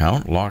Hotmail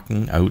account,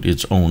 locking out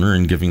its owner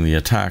and giving the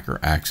attacker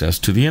access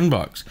to the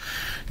inbox.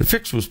 The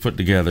fix was put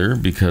together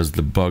because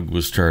the bug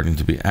was starting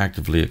to be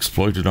actively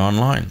exploited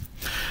online.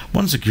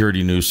 One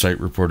security news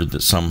site reported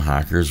that some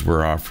hackers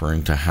were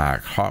offering to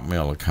hack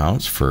Hotmail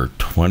accounts for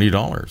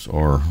 $20,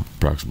 or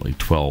approximately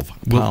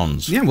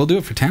 £12. We'll do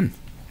it for 10.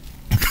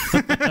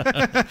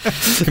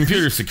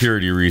 Computer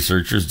security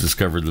researchers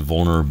discovered the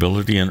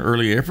vulnerability in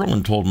early April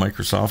and told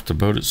Microsoft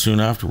about it soon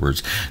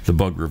afterwards. The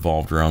bug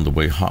revolved around the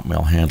way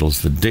Hotmail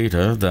handles the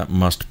data that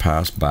must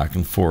pass back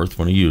and forth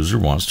when a user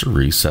wants to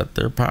reset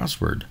their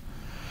password.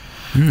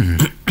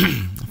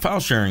 File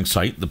sharing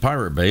site, the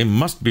Pirate Bay,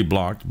 must be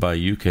blocked by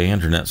UK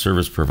internet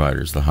service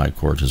providers, the High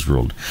Court has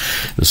ruled.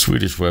 The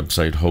Swedish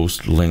website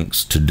hosts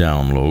links to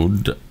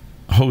download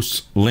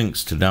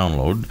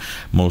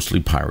mostly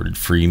pirated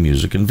free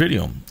music and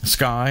video.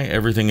 Sky,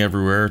 Everything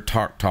Everywhere,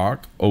 TalkTalk,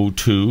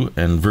 O2,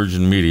 and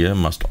Virgin Media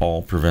must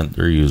all prevent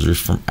their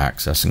users from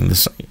accessing the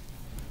site.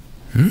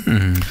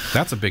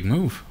 That's a big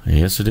move.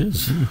 Yes, it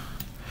is.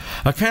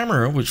 A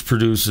camera which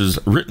produces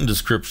written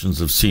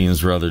descriptions of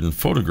scenes rather than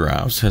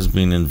photographs has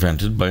been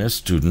invented by a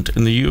student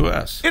in the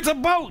U.S. It's a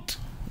boat!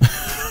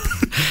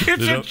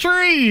 It's a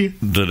tree!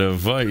 The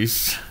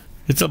device...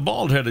 It's a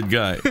bald-headed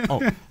guy.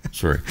 Oh,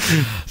 sorry.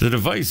 The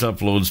device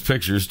uploads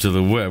pictures to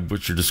the web,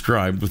 which are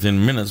described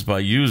within minutes by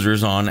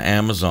users on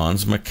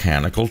Amazon's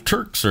Mechanical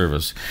Turk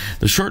service.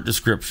 The short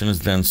description is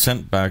then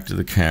sent back to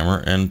the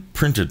camera and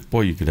printed.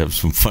 Boy, you could have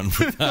some fun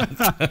with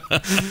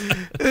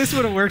that. This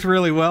would have worked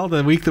really well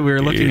the week that we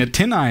were looking at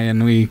Tin Eye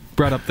and we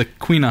brought up the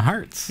Queen of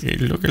Hearts.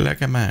 You're looking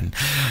like a man.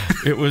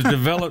 It was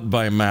developed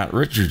by Matt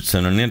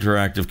Richardson, an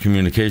interactive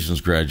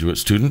communications graduate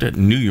student at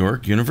New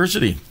York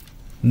University.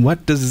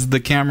 What does the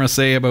camera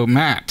say about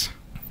Matt?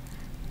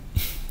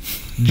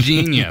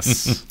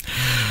 Genius.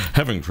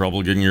 Having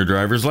trouble getting your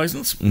driver's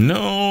license?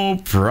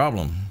 No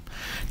problem.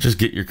 Just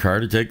get your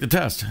car to take the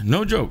test.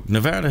 No joke,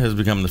 Nevada has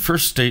become the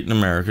first state in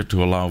America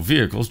to allow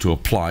vehicles to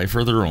apply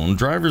for their own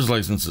driver's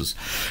licenses.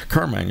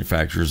 Car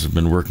manufacturers have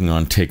been working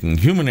on taking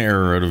human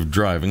error out of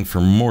driving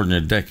for more than a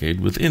decade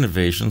with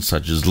innovations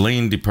such as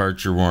lane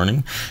departure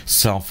warning,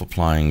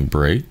 self-applying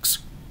brakes,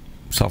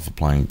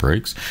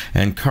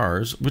 and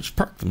cars which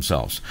park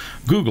themselves.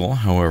 Google,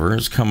 however,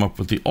 has come up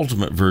with the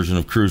ultimate version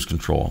of cruise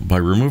control by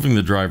removing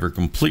the driver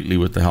completely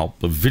with the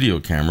help of video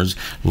cameras,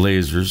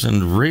 lasers,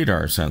 and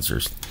radar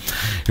sensors.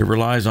 It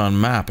relies on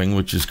mapping,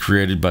 which is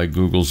created by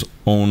Google's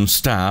own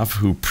staff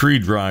who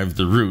pre-drive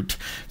the route,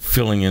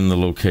 filling in the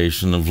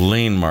location of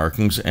lane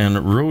markings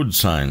and road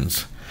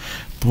signs.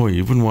 Boy,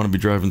 you wouldn't want to be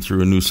driving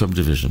through a new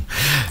subdivision.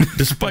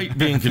 Despite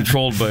being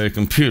controlled by a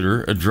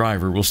computer, a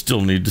driver will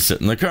still need to sit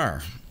in the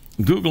car.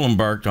 Google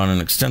embarked on an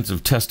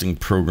extensive testing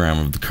program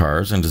of the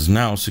cars and has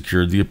now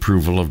secured the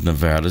approval of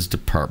Nevada's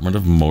Department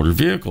of Motor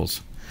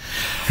Vehicles.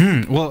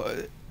 Well,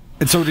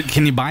 so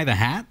can you buy the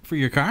hat for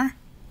your car?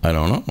 I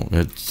don't know.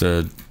 It's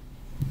the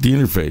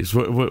interface.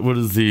 What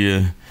is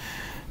the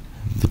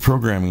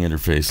programming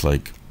interface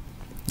like?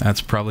 That's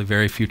probably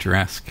very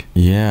futuresque.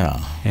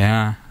 Yeah.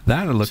 Yeah,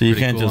 that would look pretty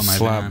cool. So you can't just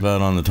slap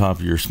that on the top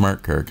of your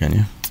smart car, can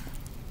you?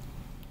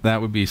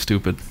 That would be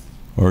stupid.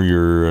 Or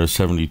your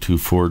 72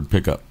 Ford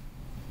pickup.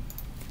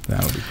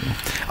 That would be cool.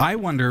 I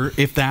wonder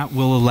if that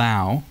will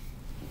allow,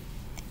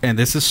 and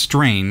this is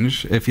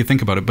strange if you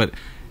think about it, but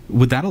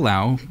would that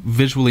allow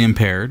visually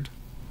impaired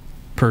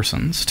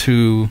persons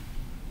to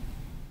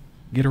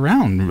get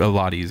around a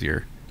lot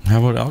easier?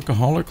 How about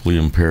alcoholically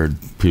impaired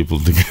people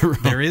to get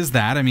around? There is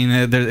that. I mean,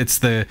 it's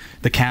the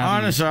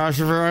cabbie. Honest,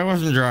 Oscar, I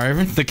wasn't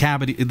driving. The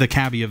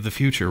cabbie of the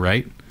future,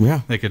 right?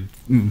 Yeah. They could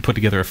put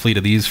together a fleet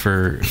of these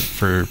for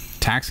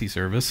taxi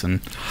service,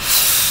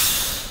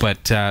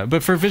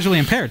 but for visually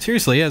impaired,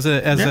 seriously, as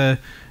a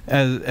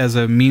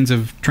means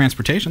of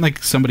transportation,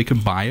 like somebody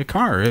could buy a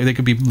car. They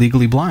could be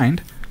legally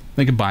blind.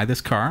 They could buy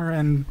this car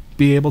and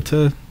be able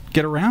to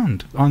get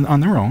around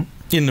on their own.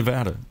 In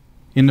Nevada.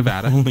 In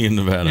Nevada. Only in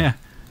Nevada. Yeah.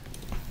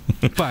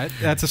 But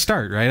that's a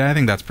start, right? I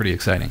think that's pretty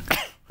exciting.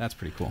 That's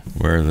pretty cool.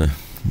 Where the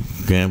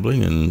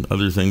gambling and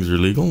other things are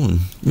legal.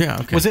 And yeah,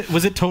 okay.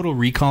 Was it Total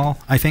Recall,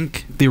 I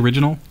think, the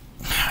original?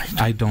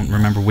 I don't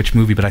remember which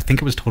movie, but I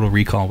think it was Total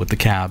Recall with the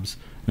cabs.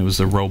 It was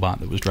a robot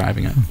that was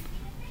driving it.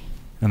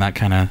 And that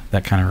kind of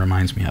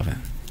reminds me of it.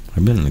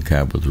 I've been in a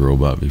cab with a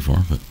robot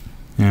before, but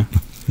yeah.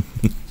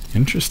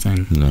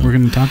 Interesting. No. We're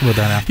going to talk about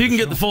that after. You can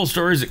get the full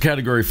stories at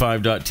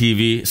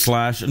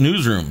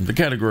category5.tv/newsroom. The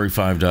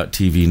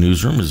category5.tv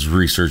newsroom is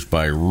researched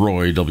by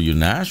Roy W.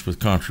 Nash with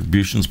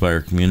contributions by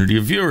our community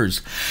of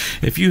viewers.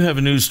 If you have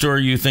a news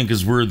story you think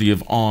is worthy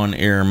of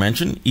on-air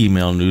mention,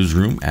 email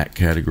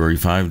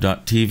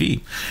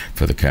newsroom@category5.tv.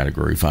 For the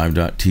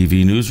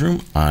category5.tv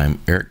newsroom, I'm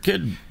Eric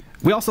Kidd.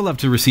 We also love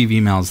to receive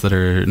emails that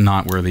are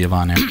not worthy of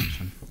on-air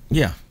mention.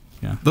 Yeah.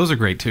 Those are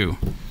great too.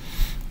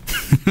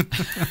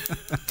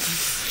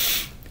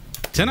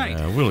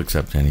 Tonight, we'll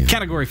accept anything.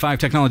 Category 5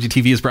 Technology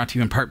TV is brought to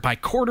you in part by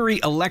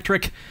Cordery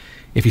Electric.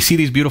 If you see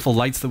these beautiful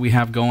lights that we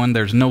have going,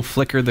 there's no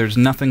flicker, there's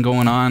nothing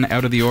going on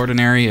out of the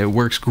ordinary. It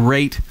works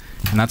great,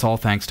 and that's all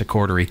thanks to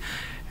Cordery.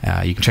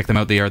 You can check them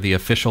out. They are the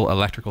official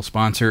electrical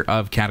sponsor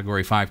of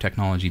Category 5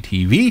 Technology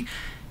TV.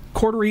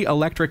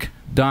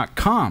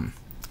 CorderyElectric.com.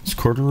 Is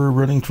Cordery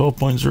running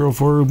 12.0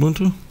 for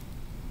Ubuntu?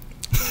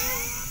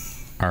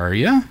 Are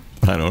you?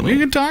 I don't know. We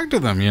could talk to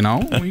them, We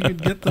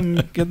could get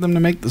them to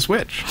make the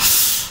switch.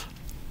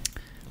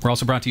 We're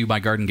also brought to you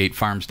by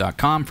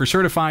GardenGateFarms.com. For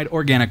certified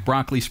organic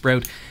broccoli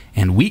sprout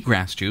and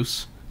wheatgrass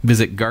juice,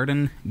 visit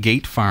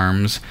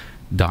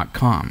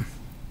GardenGateFarms.com.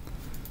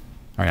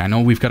 All right, I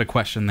know we've got a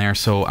question there,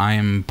 so I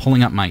am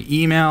pulling up my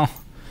email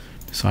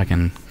so I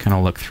can kind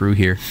of look through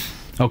here.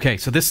 Okay,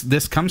 so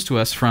this comes to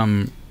us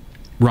from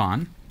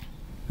Ron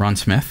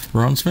Smith.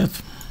 Ron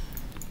Smith.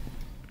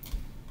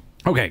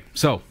 Okay,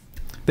 so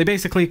they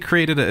basically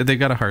they've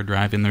got a hard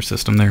drive in their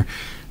system. They're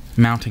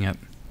mounting it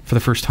for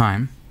the first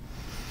time.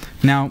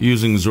 Now,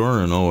 using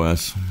Zorin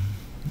OS.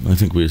 I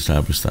think we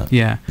established that.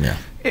 Yeah. Yeah.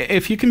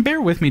 If you can bear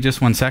with me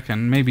just 1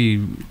 second,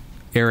 maybe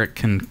Eric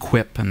can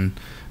quip and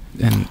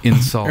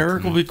insult.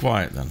 Eric will be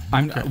quiet then.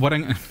 Fine.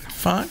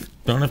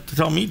 Don't have to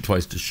tell me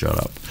twice to shut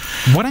up.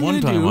 What I'm going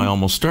to do... One time I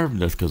almost starved to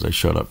death because I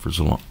shut up for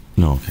so long.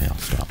 No, okay, I'll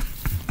stop.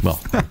 Well.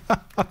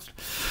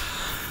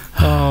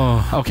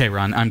 Okay,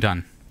 Ron, I'm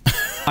done.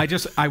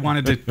 I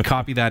wanted to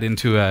copy that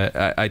into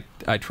I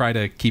try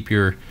to keep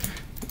your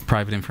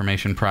private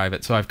information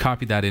private, so I've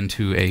copied that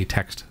into a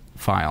text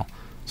file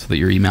so that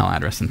your email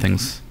address and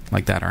things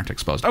like that aren't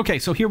exposed. Okay,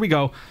 so here we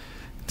go.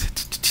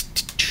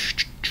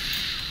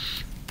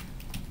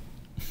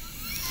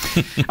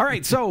 All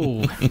right,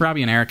 so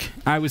Robbie and Eric,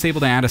 I was able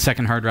to add a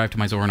second hard drive to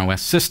my Zorin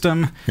OS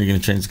system. Are you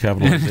going to change the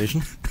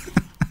capitalization?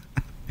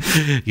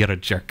 You're a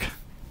jerk.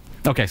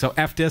 Okay, so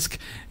fdisk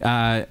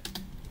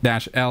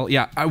 -L.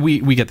 Yeah,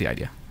 we get the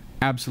idea.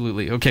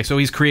 Absolutely. Okay, so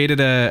he's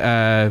created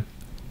a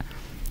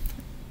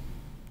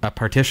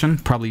partition,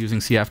 probably using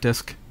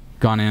CFdisk,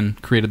 gone in,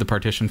 created the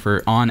partition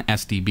on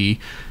SDB,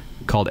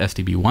 called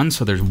SDB1.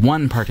 So there's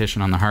one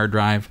partition on the hard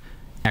drive.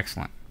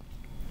 Excellent.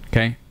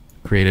 Okay,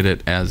 created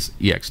it as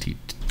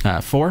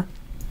ext4.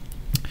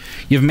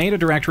 You've made a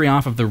directory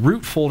off of the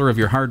root folder of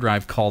your hard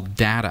drive called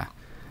data.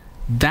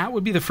 That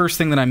would be the first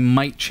thing that I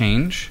might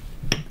change,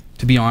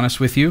 to be honest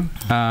with you.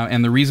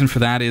 And the reason for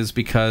that is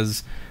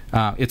because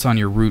it's on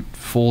your root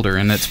folder,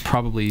 and it's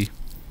probably...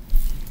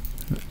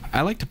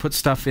 I like to put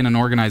stuff in an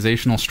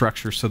organizational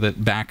structure so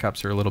that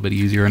backups are a little bit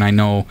easier, and I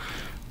know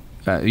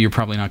you're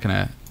probably not going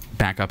to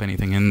back up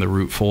anything in the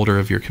root folder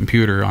of your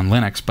computer on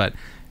Linux, but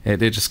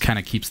it just kind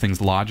of keeps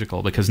things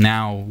logical, because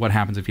now what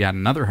happens if you add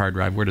another hard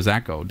drive? Where does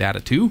that go? Data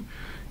 2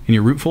 in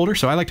your root folder?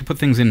 So I like to put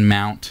things in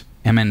mount,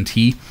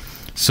 MNT.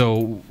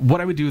 So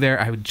what I would do there,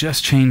 I would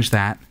just change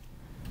that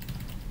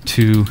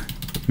to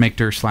make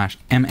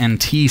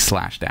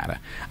dir/mnt/data.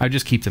 I would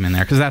just keep them in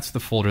there, because that's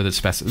the folder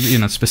that's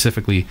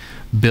specifically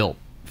built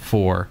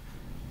for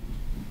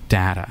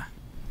data.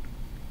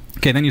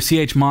 Okay, then you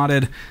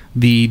chmodded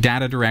the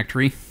data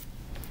directory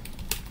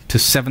to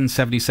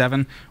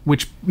 777,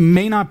 which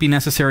may not be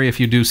necessary if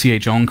you do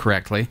chown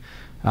correctly.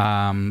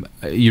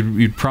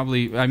 You'd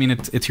probably, I mean,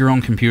 it's your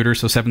own computer,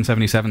 so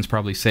 777 is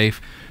probably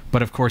safe,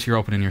 but of course you're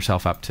opening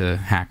yourself up to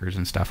hackers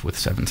and stuff with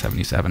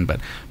 777,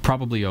 but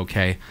probably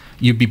okay.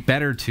 You'd be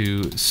better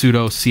to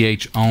sudo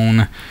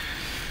chown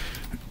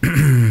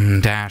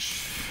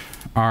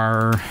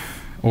R,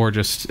 or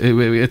just,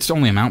 it's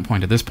only a mount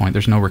point at this point.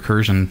 There's no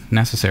recursion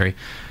necessary,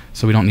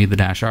 so we don't need the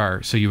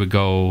 -R. So you would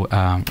go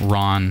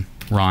Ron.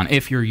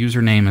 If your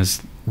username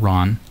is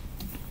Ron,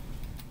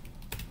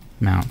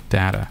 mount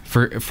data,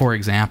 for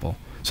example.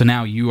 So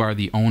now you are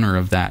the owner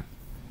of that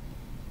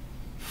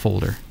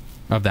folder,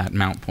 of that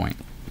mount point.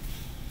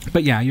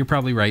 But yeah, you're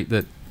probably right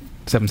that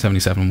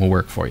 777 will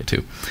work for you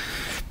too.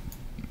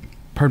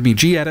 Pardon me,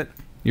 gedit,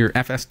 your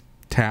FS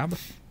tab,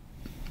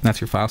 that's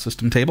your file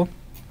system table.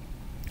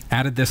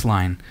 Added this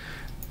line,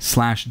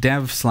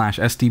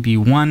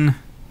 /dev/sdb1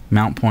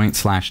 mount point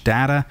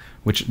 /data,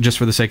 which just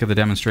for the sake of the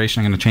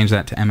demonstration, I'm going to change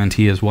that to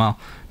MNT as well,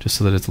 just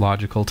so that it's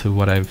logical to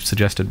what I've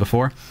suggested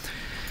before.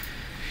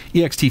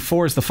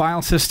 ext4 is the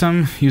file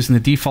system using the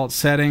default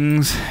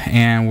settings,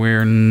 and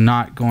we're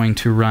not going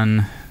to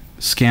run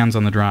scans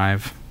on the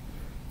drive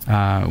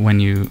when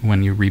you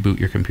reboot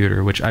your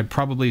computer, which I'd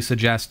probably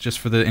suggest, just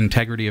for the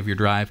integrity of your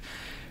drive,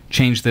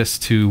 change this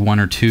to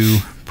 1 or 2,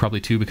 probably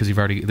 2 because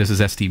this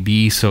is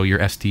SDB, so your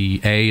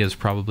SDA is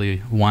probably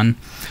 1.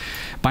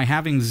 By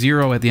having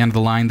 0 at the end of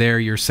the line there,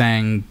 you're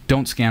saying,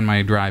 don't scan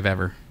my drive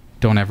ever.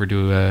 Don't ever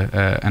do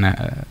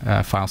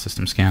a file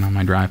system scan on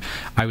my drive.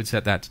 I would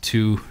set that to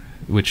 2,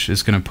 which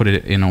is going to put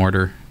it in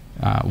order.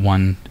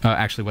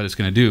 Actually, what it's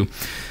going to do,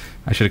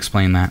 I should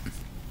explain that.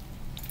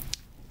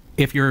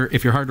 If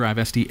your hard drive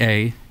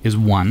SDA is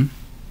 1,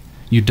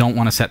 you don't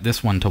want to set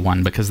this one to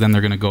 1, because then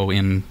they're going to go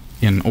in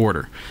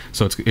order.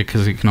 So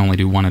because it can only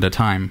do 1 at a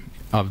time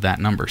of that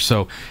number.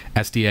 So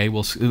SDA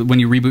will, when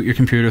you reboot your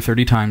computer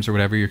 30 times or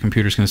whatever, your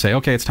computer's going to say,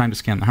 okay, it's time to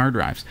scan the hard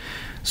drives.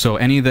 So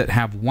any that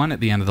have 1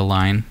 at the end of the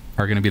line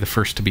are going to be the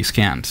first to be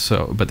scanned.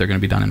 But they're going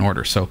to be done in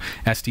order. So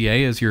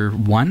SDA is your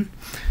 1,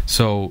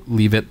 so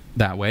leave it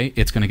that way.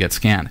 It's going to get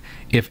scanned.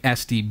 If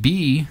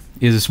SDB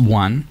is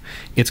 1,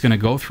 it's going to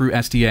go through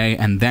SDA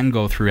and then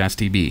go through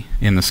SDB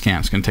in the scan.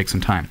 It's going to take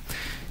some time.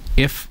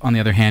 If, on the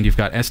other hand, you've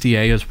got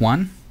SDA as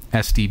 1,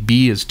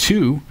 SDB is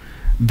 2,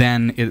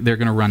 then they're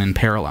going to run in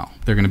parallel.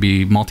 They're going to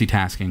be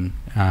multitasking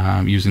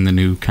using the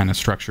new kind of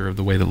structure of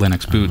the way that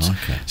Linux boots.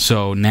 Okay.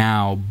 So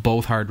now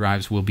both hard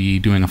drives will be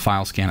doing a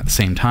file scan at the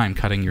same time,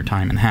 cutting your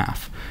time in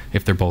half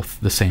if they're both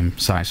the same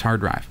size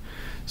hard drive.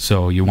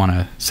 So you want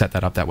to set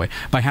that up that way.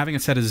 By having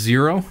it set as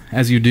 0,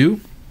 as you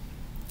do,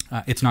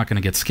 it's not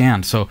going to get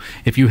scanned. So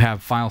if you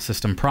have file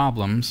system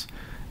problems,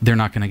 they're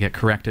not going to get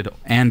corrected,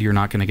 and you're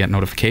not going to get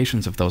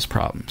notifications of those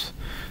problems.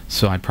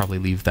 So I'd probably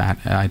leave that.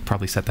 I'd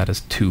probably set that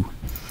as 2.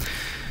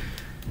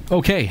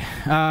 Okay,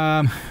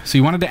 so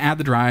you wanted to add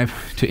the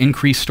drive to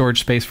increase storage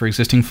space for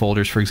existing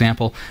folders. For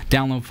example,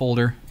 download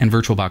folder and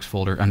VirtualBox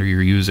folder under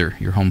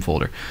your home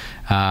folder.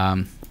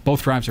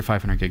 Both drives are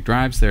 500 gig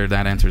drives.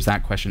 That answers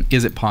that question.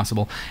 Is it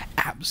possible?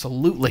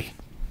 Absolutely.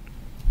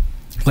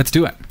 Let's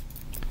do it.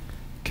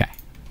 Okay.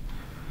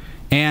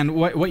 And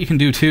what you can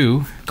do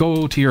too,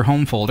 go to your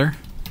home folder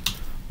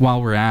while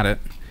we're at it,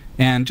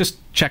 and just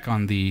check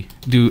on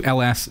do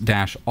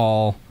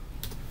ls-all,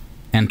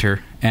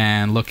 enter,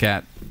 and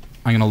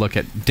I'm going to look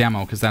at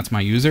demo, because that's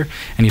my user.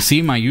 And you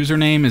see my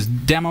username is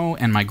demo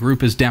and my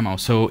group is demo.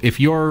 So if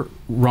you're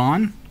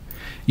Ron,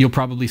 you'll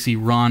probably see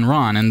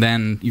Ron, and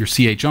then your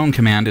chown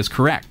command is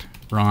correct.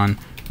 Ron,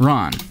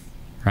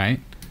 right?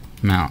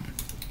 Mount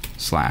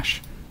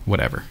 /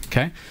 whatever.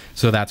 Okay?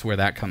 So that's where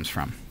that comes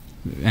from.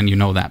 And you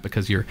know that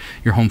because your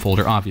home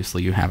folder,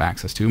 obviously, you have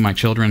access to. My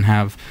children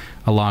have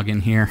a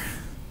login here,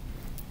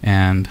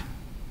 and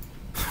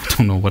I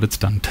don't know what it's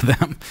done to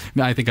them.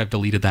 I think I've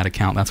deleted that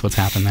account. That's what's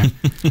happened there.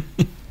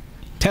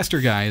 Tester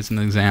guy is an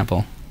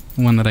example,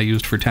 one that I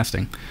used for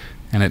testing,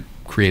 and it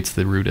creates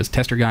the root as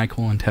tester guy :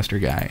 tester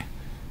guy.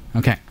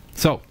 Okay,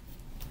 so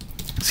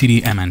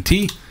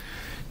cdmnt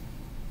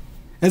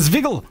as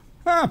Vigil.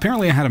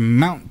 Apparently I had a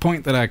mount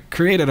point that I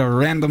created a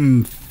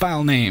random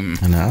file name.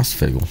 An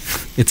asviggle.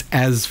 It's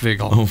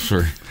asviggle. Oh,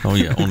 sure. Oh,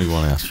 yeah, only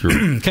one as. Sure.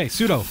 Okay,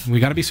 sudo. We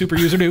got to be super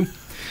user do.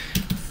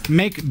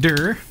 Make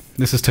dir.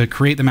 This is to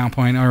create the mount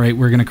point. All right,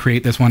 we're going to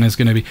create this one. We're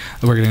going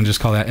to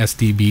just call that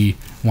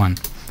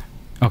SDB1.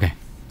 Okay,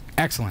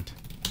 excellent.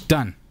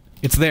 Done.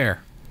 It's there.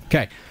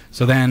 Okay,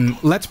 so then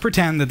let's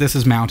pretend that this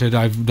is mounted.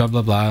 I've blah,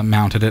 blah, blah,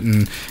 mounted it,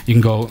 and you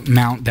can go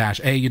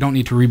mount-a. You don't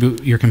need to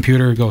reboot your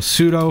computer. Go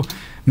sudo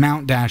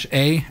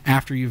mount-a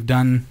after you've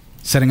done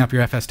setting up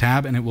your FS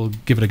tab, and it will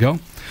give it a go.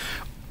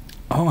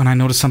 Oh, and I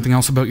noticed something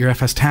else about your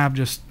FS tab.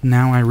 Just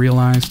now I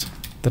realized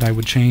that I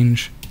would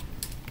change.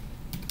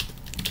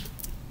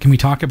 Can we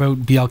talk about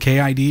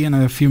BLK ID in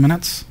a few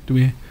minutes?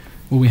 Will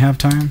we have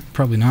time?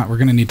 Probably not. We're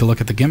going to need to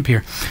look at the GIMP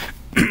here.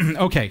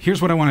 Okay,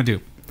 here's what I want to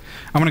do.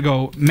 I'm going to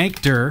go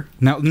make dir.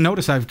 Now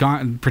notice I've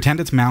pretend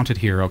it's mounted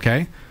here,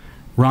 okay?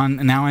 Run.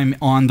 Now I'm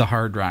on the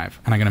hard drive,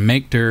 and I'm going to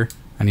make dir.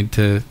 I need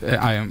to.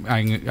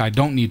 I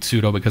don't need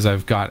sudo because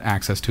I've got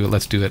access to it.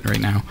 Let's do it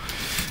right now.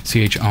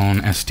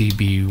 chown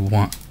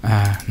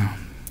sdb1. No.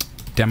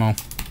 Demo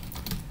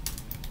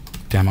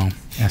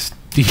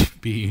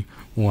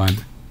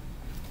sdb1.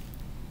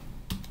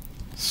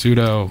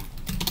 Sudo.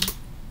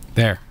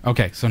 There.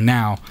 Okay, so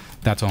now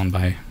that's owned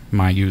by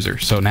my user.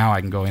 So now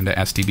I can go into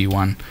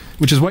SDB1,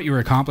 which is what you were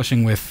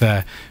accomplishing with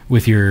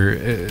your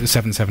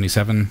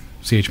 777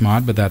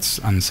 chmod, but that's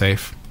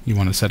unsafe. You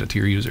want to set it to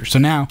your user. So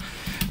now,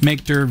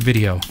 make dir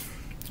video.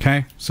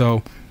 Okay,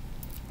 so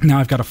now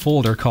I've got a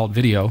folder called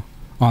video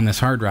on this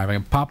hard drive. I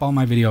can pop all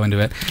my video into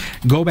it.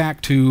 Go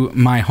back to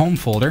my home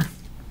folder.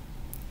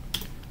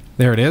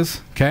 There it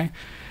is. Okay,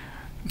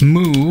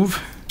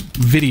 move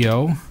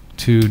video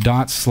to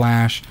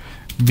 ./video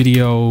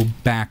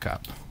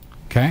backup.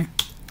 Okay.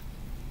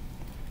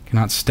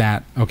 Cannot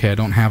stat. Okay, I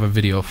don't have a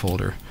video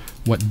folder.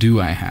 What do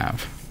I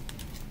have?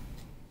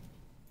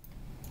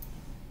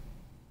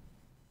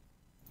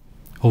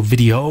 Oh,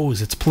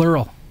 videos. It's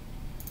plural.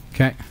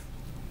 Okay.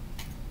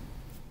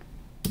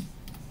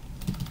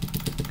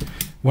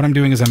 What I'm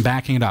doing is I'm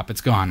backing it up.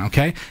 It's gone.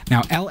 Okay.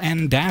 Now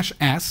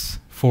ln-s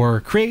for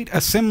create a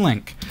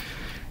symlink.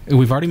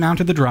 We've already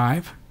mounted the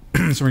drive.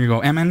 So we're going to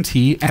go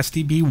mnt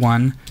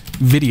sdb1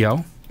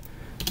 video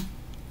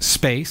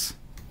space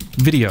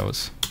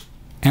videos.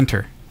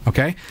 Enter.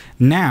 Okay,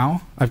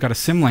 now I've got a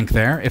symlink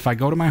there. If I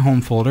go to my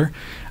home folder,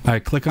 I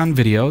click on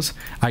videos,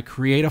 I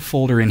create a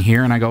folder in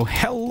here, and I go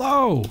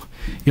hello.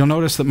 You'll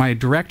notice that my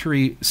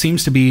directory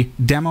seems to be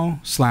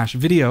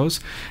demo/videos.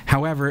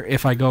 However,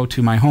 if I go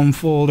to my home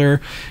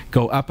folder,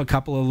 go up a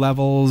couple of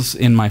levels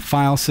in my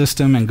file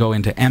system and go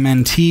into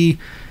mnt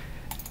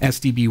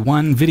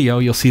sdb1 video,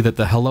 you'll see that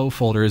the hello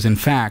folder is in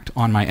fact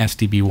on my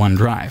sdb1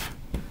 drive.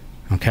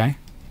 Okay,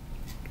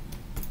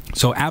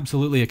 so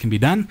absolutely it can be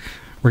done.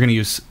 We're going to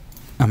use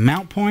a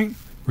mount point.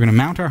 We're going to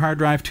mount our hard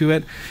drive to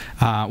it.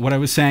 What I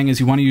was saying is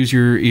you want to use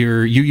your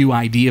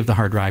UUID of the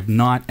hard drive,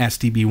 not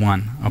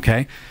SDB1.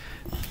 Okay?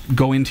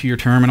 Go into your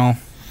terminal,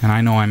 and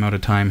I know I'm out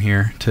of time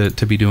here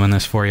to be doing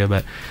this for you,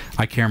 but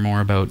I care more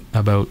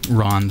about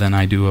Ron than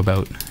I do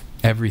about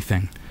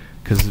everything,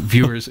 because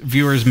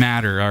viewers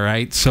matter. All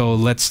right, so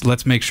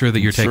let's make sure that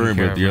you're taking care of.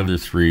 Sorry about the other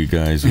three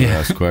guys who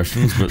asked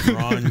questions, but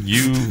Ron,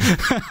 you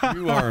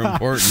are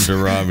important to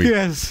Robbie.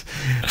 Yes.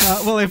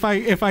 Well, if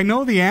I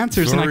know the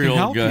answers, Sorry, and I can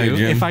help you,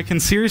 Jim. if I can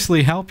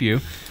seriously help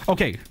you,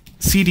 okay.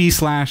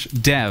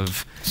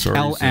 cd/dev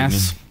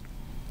ls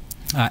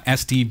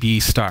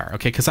sdb star.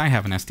 Okay, because I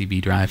have an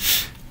SDB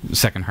drive,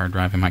 second hard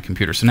drive in my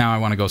computer. So now I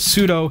want to go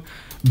sudo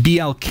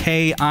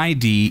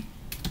blkid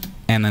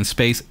and then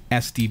space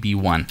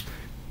sdb1.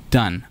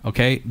 Done.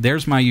 Okay,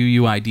 there's my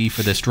UUID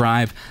for this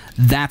drive.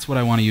 That's what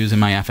I want to use in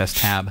my FS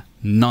tab,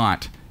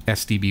 not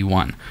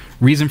SDB1.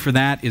 Reason for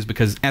that is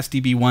because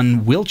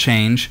SDB1 will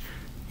change,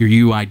 your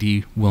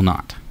UUID will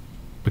not,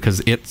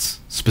 because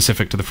it's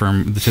specific to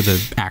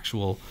the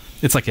actual.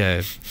 It's like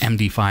a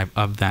MD5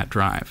 of that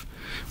drive.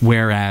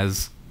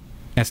 Whereas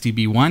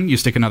SDB1, you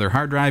stick another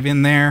hard drive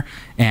in there,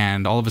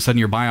 and all of a sudden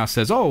your BIOS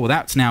says, "Oh,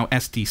 that's now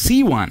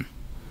SDC1,"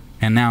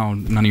 and now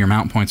none of your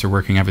mount points are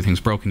working. Everything's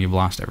broken. You've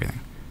lost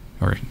everything.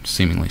 Or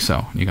seemingly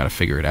so. You got to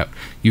figure it out.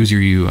 Use your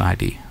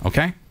UUID,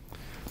 okay?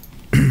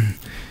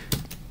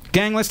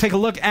 Gang, let's take a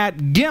look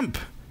at GIMP.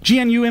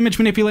 GNU Image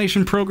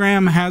Manipulation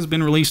Program has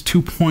been released.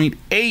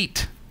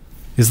 2.8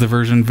 is the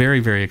version. Very,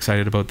 very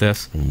excited about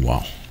this.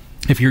 Wow.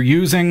 If you're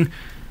using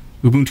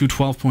Ubuntu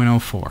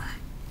 12.04,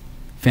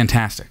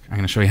 fantastic. I'm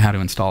going to show you how to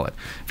install it.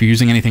 If you're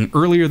using anything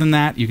earlier than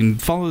that, you can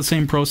follow the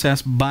same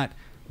process, but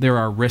there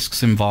are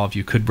risks involved.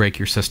 You could break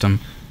your system.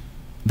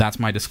 That's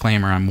my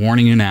disclaimer. I'm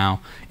warning you now.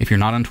 If you're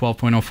not on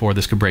 12.04,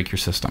 this could break your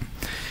system.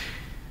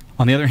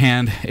 On the other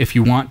hand, if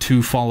you want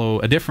to follow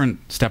a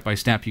different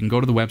step-by-step, you can go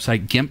to the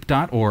website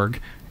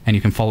gimp.org and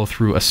you can follow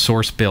through a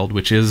source build,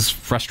 which is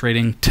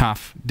frustrating,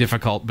 tough,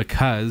 difficult,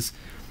 because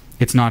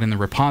it's not in the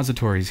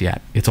repositories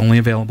yet. It's only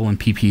available in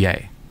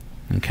PPA.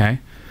 Okay?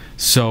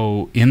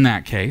 So in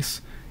that case,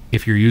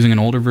 if you're using an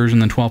older version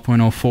than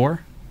 12.04,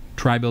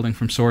 try building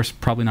from source.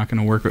 Probably not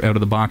going to work out of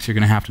the box. You're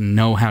going to have to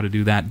know how to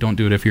do that. Don't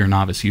do it if you're a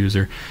novice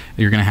user.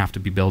 You're going to have to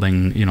be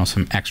building,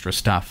 some extra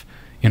stuff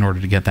in order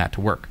to get that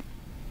to work.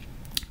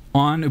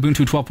 On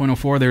Ubuntu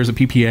 12.04, there's a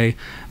PPA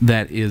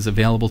that is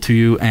available to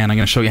you, and I'm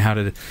going to show you how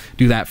to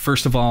do that.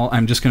 First of all,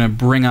 I'm just going to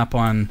bring up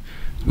on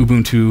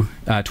Ubuntu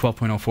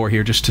 12.04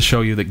 here just to show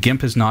you that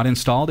GIMP is not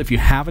installed. If you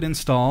have it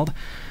installed,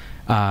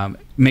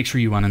 make sure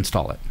you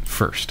uninstall it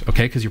first,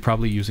 okay? Because you're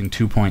probably using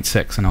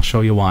 2.6, and I'll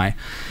show you why.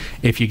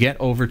 If you get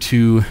over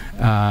to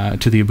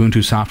the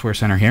Ubuntu Software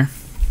Center here,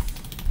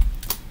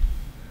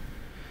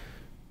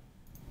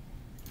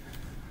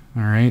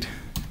 all right,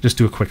 just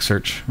do a quick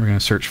search. We're going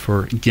to search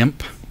for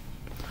GIMP,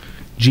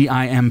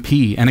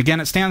 G-I-M-P, and again,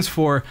 it stands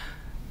for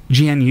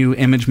GNU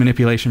Image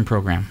Manipulation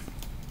Program.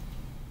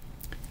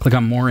 Click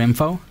on More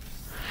Info,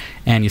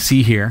 and you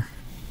see here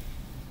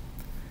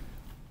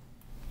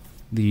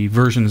the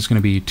version is going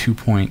to be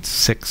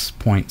 2.6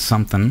 point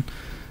something.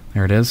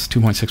 There it is,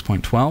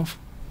 2.6.12.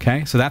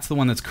 Okay, so that's the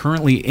one that's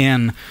currently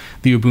in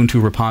the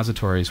Ubuntu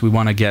repositories. We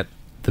want to get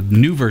the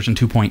new version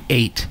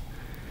 2.8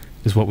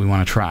 is what we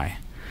want to try.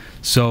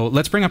 So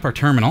let's bring up our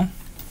terminal.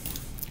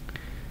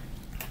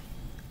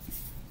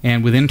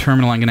 And within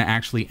terminal, I'm going to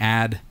actually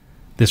add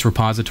this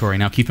repository.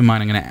 Now keep in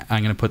mind,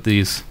 I'm going to put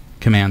these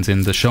commands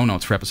in the show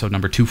notes for episode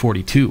number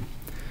 242.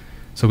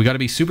 So we got to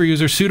be super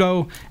user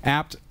sudo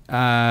apt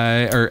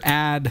or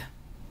add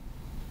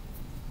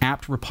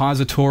apt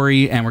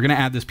repository, and we're going to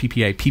add this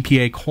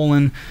PPA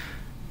colon,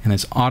 and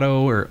it's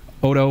auto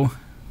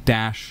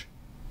dash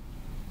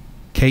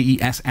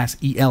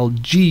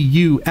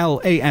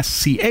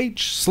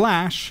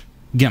KESSELGULASCH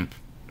 /GIMP.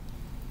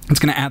 It's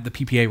going to add the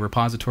PPA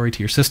repository to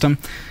your system,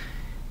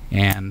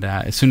 and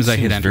as soon as I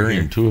hit enter, very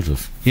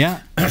intuitive.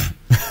 Yeah,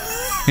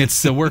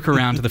 it's a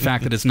workaround to the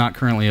fact that it's not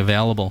currently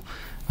available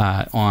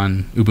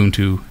on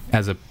Ubuntu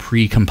as a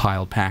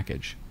pre-compiled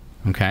package.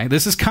 Okay,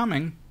 this is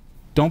coming.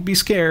 Don't be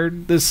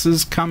scared. This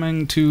is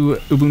coming to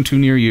Ubuntu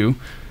near you.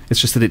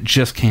 It's just that it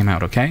just came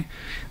out, okay?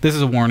 This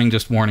is a warning,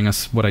 just warning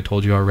us what I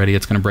told you already.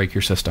 It's going to break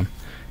your system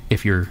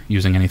if you're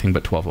using anything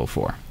but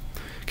 12.04.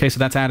 Okay, so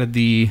that's added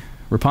the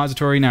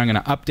repository. Now I'm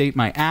going to update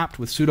my apt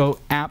with sudo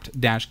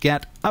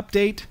apt-get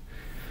update.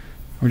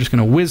 We're just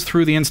going to whiz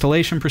through the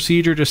installation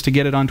procedure just to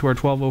get it onto our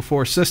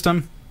 12.04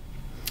 system.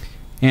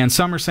 And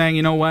some are saying,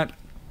 you know what?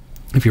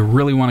 If you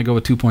really want to go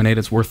with 2.8,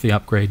 it's worth the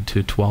upgrade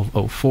to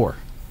 12.04.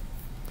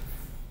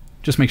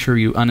 Just make sure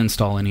you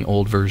uninstall any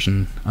old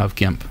version of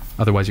GIMP.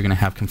 Otherwise, you're going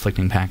to have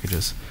conflicting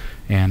packages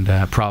and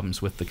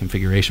problems with the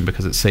configuration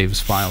because it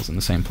saves files in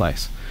the same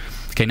place.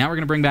 Okay, now we're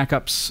going to bring back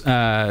up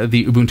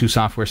the Ubuntu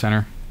Software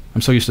Center.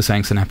 I'm so used to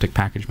saying Synaptic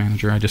Package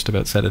Manager, I just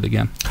about said it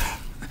again.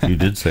 You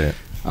did say it.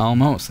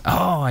 Almost.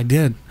 Oh, I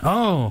did.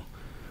 Oh.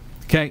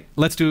 Okay,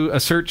 let's do a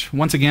search.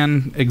 Once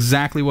again,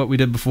 exactly what we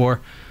did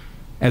before.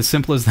 As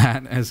simple as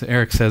that. As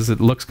Eric says,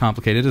 it looks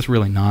complicated. It's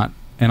really not.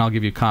 And I'll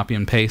give you copy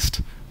and paste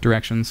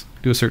directions.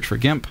 Do a search for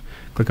GIMP.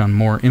 Click on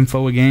More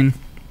Info again.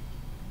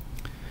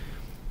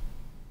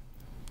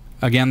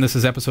 Again, this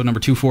is episode number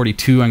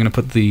 242. I'm going to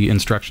put the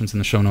instructions in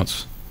the show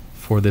notes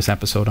for this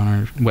episode on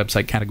our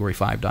website,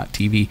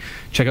 category5.tv.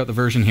 Check out the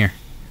version here.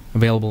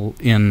 Available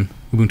in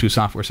Ubuntu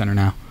Software Center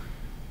now.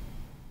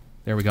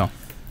 There we go. All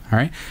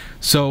right.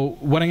 So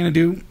what I'm going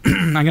to do,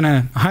 I'm going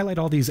to highlight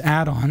all these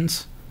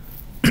add-ons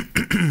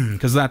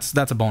because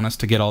that's a bonus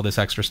to get all this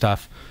extra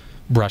stuff.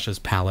 Brushes,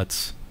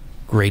 palettes,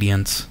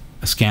 gradients,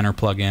 a scanner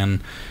plugin,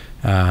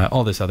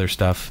 all this other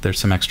stuff. There's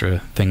some extra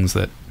things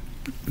that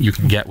you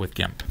can get with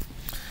GIMP.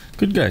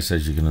 Good guy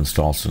says you can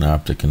install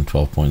Synaptic in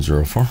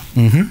 12.04.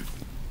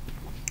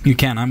 Mm-hmm. You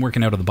can. I'm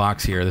working out of the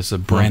box here. This is a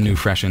brand new,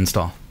 fresh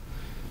install.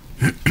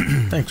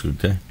 Thanks, good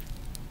guy.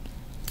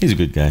 He's a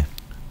good guy.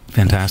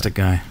 Fantastic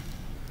guy.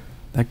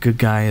 That good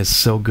guy is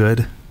so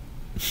good.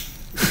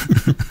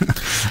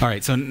 All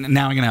right, so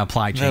now I'm going to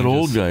apply changes. That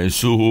old guy is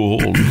so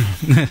old.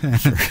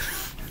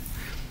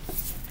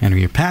 Enter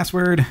your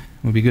password.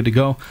 We'll be good to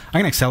go. I'm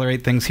going to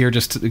accelerate things here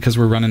just because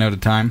we're running out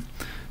of time.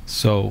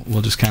 So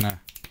we'll just kind of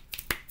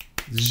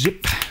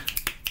zip.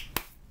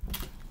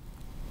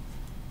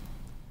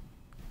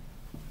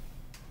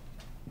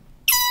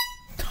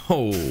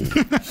 Oh.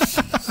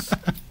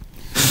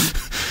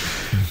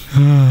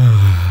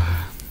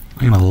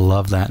 I'm going to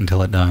love that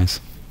until it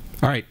dies.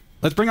 All right,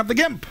 let's bring up the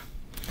GIMP.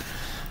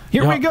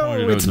 Here we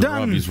go. It's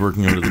done. Robbie's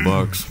working out of the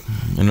box.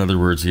 In other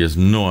words, he has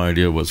no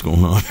idea what's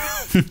going on.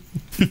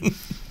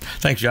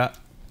 Thanks, Jot.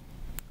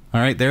 All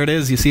right, there it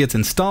is. You see it's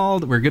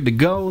installed. We're good to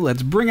go.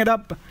 Let's bring it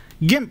up.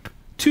 GIMP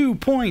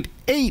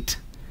 2.8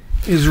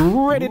 is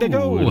ready to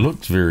go. It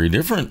looks very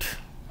different.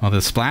 Well,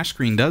 the splash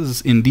screen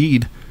does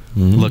indeed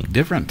look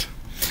different.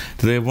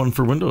 Do they have one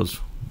for Windows?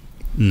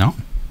 No,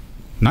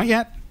 not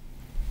yet.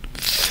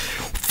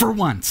 For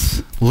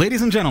once,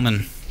 ladies and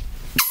gentlemen,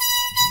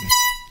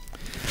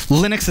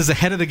 Linux is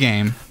ahead of the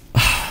game.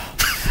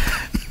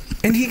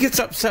 And he gets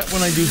upset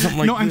when I do something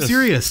like this. No, I'm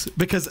serious,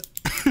 because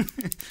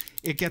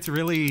it gets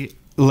really,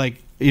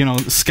 like, you know,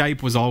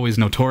 Skype was always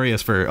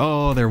notorious for,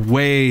 oh, they're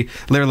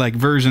like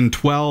version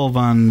 12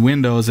 on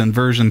Windows and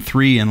version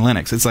 3 in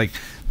Linux. It's like,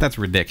 that's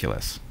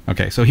ridiculous.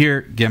 Okay, so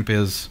here, GIMP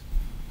is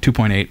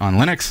 2.8 on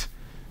Linux,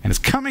 and it's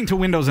coming to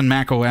Windows and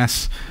Mac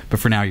OS, but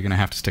for now you're going to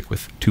have to stick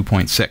with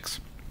 2.6.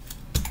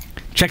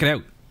 Check it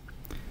out.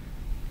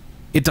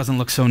 It doesn't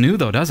look so new,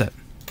 though, does it?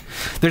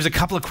 There's a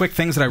couple of quick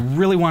things that I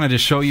really wanted to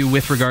show you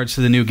with regards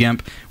to the new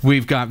GIMP.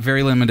 We've got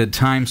very limited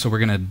time, so we're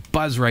going to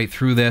buzz right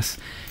through this.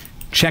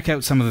 Check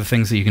out some of the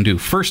things that you can do.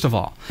 First of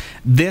all,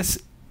 this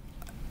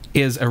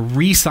is a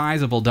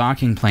resizable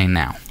docking plane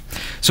now.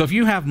 So if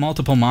you have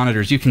multiple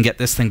monitors, you can get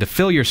this thing to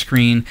fill your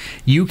screen.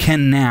 You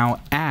can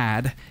now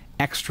add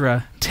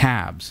extra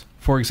tabs.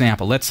 For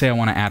example, let's say I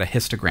want to add a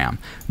histogram.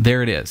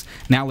 There it is.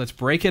 Now let's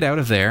break it out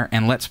of there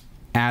and let's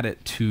add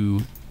it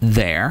to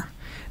there.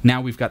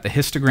 Now we've got the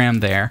histogram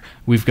there,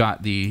 we've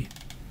got the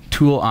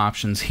tool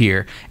options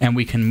here, and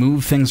we can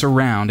move things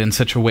around in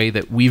such a way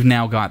that we've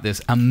now got this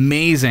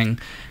amazing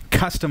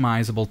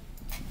customizable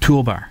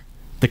toolbar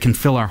that can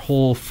fill our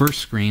whole first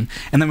screen,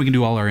 and then we can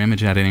do all our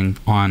image editing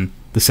on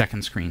the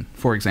second screen,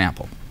 for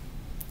example.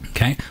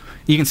 Okay?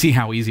 You can see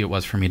how easy it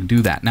was for me to do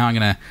that. Now I'm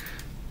going to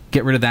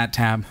get rid of that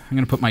tab. I'm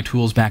going to put my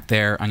tools back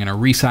there. I'm going to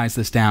resize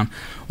this down.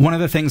 One of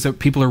the things that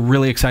people are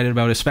really excited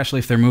about, especially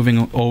if they're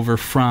moving over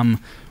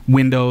from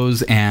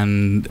Windows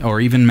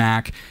or even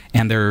Mac,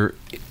 and they're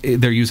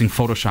using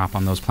Photoshop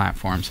on those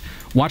platforms.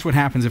 Watch what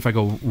happens if I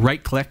go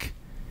right-click,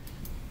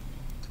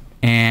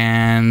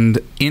 And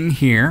in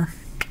here,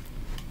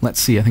 let's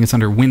see, I think it's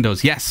under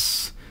Windows.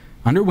 Yes,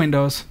 under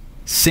Windows,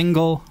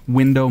 single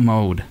window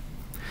mode.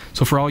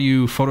 So for all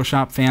you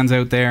Photoshop fans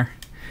out there,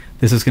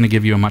 this is going to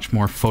give you a much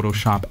more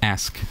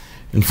Photoshop-esque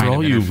And for kind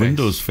all of you interface.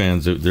 Windows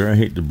fans out there, I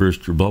hate to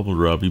burst your bubble,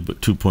 Robbie,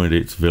 but 2.8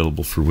 is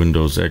available for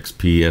Windows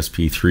XP,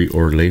 SP3,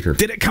 or later.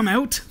 Did it come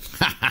out?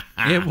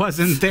 It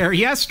wasn't there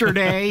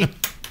yesterday.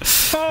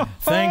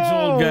 Thanks,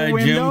 old guy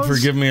Windows. Jim, for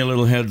giving me a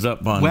little heads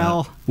up on that.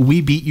 Well, we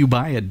beat you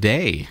by a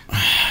day.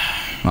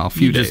 Well, a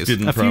few You days. just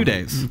didn't a few probably,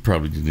 days. You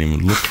probably didn't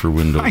even look for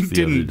Windows I the other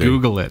didn't day.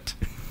 Google it.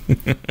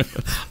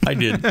 I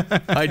did.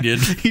 I did.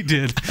 He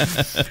did.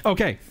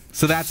 Okay,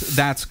 so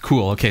that's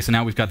cool. Okay, so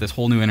now we've got this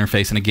whole new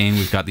interface, and again,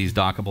 we've got these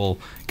dockable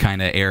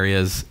kind of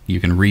areas.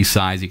 You can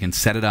resize, you can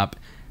set it up.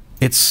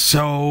 It's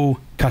so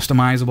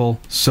customizable,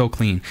 so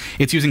clean.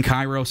 It's using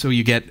Cairo, so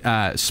you get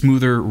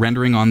smoother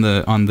rendering on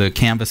the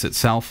canvas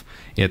itself.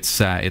 It's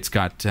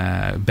got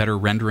better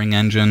rendering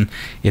engine.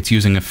 It's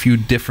using a few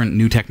different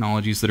new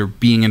technologies that are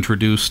being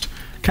introduced,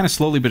 kind of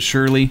slowly but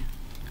surely,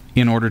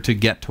 in order to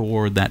get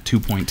toward that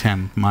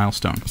 2.10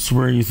 milestone. So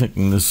where are you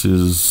thinking this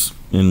is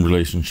in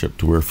relationship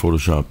to where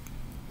Photoshop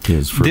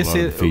is for a lot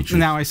of the features?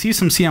 Now, I see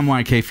some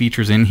CMYK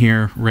features in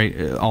here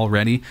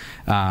already,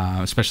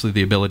 especially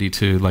the ability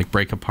to like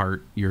break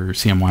apart your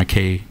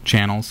CMYK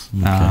channels.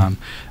 Okay.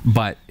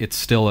 But it's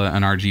still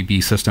an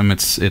RGB system.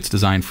 It's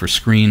designed for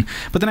screen.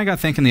 But then I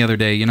got thinking the other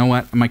day, you know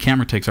what? My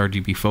camera takes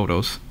RGB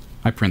photos.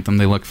 I print them.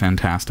 They look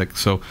fantastic.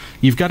 So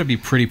you've got to be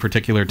pretty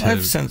particular to...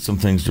 I've sent some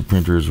things to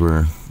printers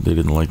where they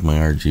didn't like my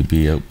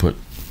RGB output.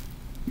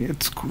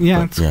 It's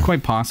yeah.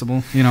 quite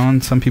possible, you know,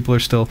 and some people are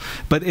still...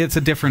 But it's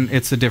a different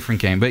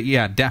game. But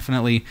yeah,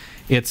 definitely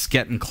it's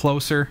getting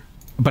closer.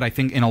 But I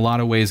think in a lot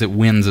of ways it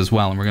wins as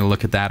well. And we're going to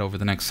look at that over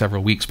the next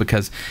several weeks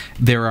because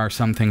there are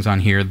some things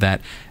on here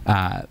that,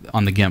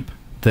 on the GIMP,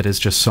 that is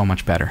just so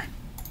much better.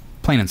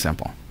 Plain and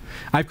simple.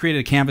 I've created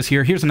a canvas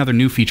here. Here's another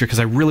new feature because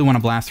I really want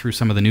to blast through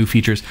some of the new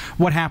features.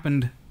 What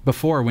happened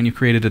before when you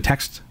created a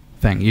text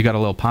thing? You got a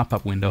little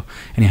pop-up window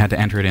and you had to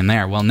enter it in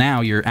there. Well,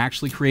 now you're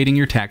actually creating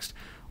your text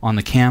on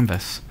the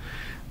canvas.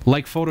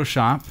 Like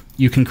Photoshop,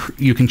 you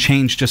can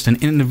change just an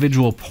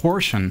individual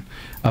portion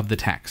of the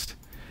text.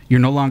 You're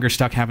no longer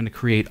stuck having to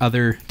create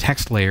other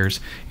text layers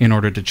in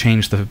order to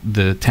change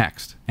the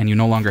text. And you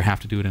no longer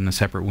have to do it in a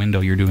separate window.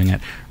 You're doing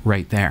it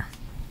right there.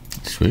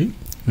 Sweet.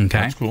 Okay.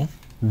 That's cool.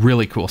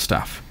 Really cool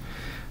stuff.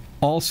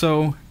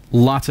 Also,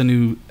 lots of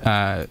new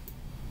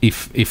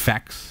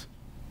effects,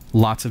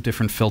 lots of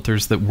different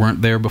filters that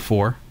weren't there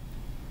before.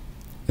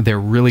 They're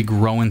really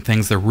growing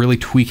things. They're really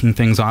tweaking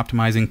things,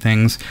 optimizing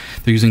things.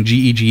 They're using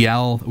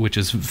GEGL, which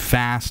is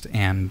fast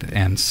and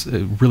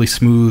really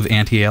smooth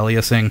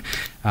anti-aliasing,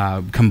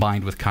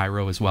 combined with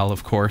Cairo as well,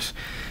 of course.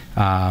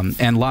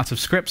 And lots of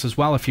scripts as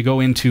well. If you go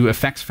into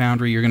Effects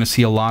Foundry, you're going to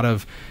see a lot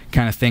of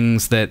kind of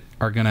things that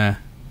are going to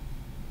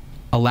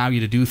allow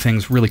you to do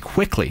things really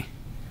quickly,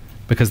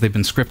 because they've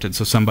been scripted.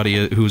 So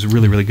somebody who's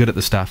really, really good at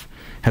the stuff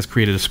has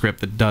created a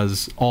script that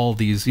does all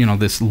these, you know,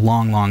 this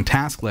long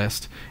task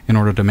list in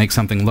order to make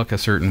something look a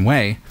certain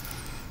way,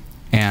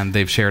 and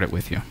they've shared it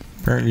with you.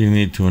 Apparently you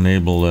need to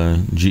enable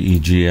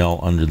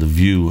GEGL under the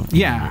view.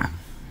 Yeah.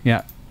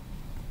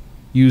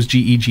 Use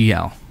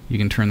GEGL. You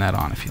can turn that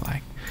on if you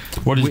like.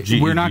 What is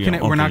GEGL? We're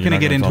not going to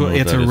get into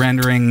it. It's a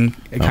rendering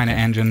kind of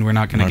engine. We're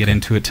not going to get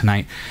into it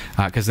tonight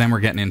because then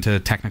we're getting into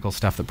technical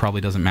stuff that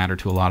probably doesn't matter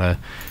to a lot of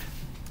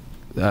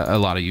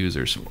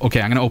users.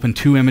 Okay, I'm going to open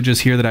two images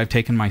here that I've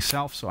taken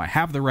myself, so I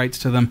have the rights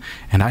to them,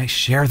 and I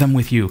share them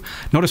with you.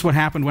 Notice what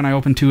happened when I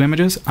opened two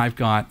images. I've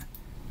got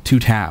two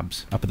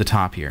tabs up at the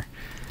top here.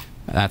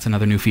 That's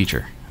another new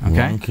feature.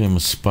 Okay. One came a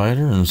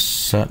spider and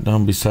sat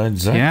down beside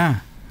Zach. Yeah,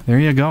 there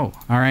you go.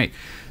 All right.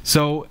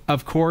 So,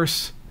 of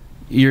course,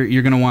 you're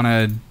going to want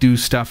to do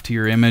stuff to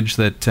your image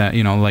that,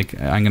 you know, like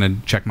I'm going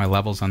to check my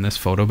levels on this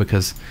photo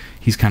because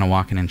he's kind of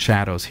walking in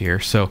shadows here.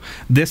 So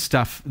this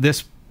stuff,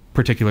 this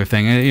particular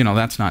thing, you know,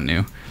 that's not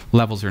new.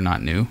 Levels are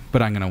not new,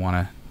 but I'm going to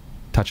want to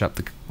touch up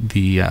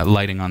the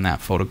lighting on that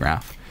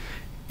photograph.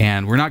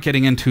 And we're not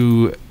getting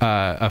into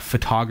a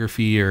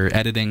photography or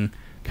editing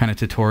kind of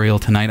tutorial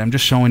tonight. I'm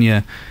just showing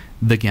you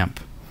the GIMP.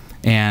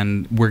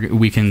 And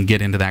we can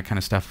get into that kind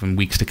of stuff in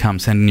weeks to come.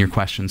 Send in your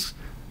questions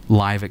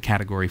live at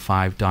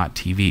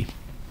category5.tv.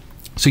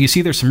 So you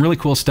see there's some really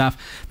cool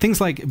stuff. Things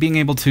like being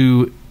able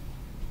to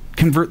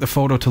convert the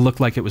photo to look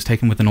like it was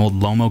taken with an old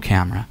Lomo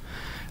camera.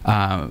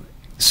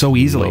 So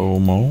easily.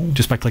 Lomo?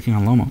 Just by clicking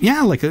on Lomo.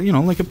 Yeah, like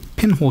a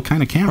pinhole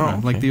kind of camera. Oh,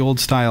 okay. Like the old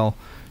style,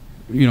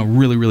 you know,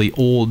 really, really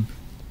old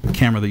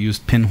camera that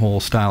used pinhole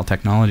style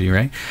technology,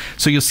 right?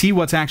 So you'll see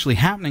what's actually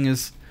happening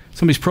is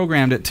somebody's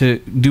programmed it to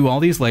do all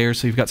these layers.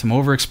 So you've got some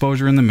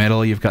overexposure in the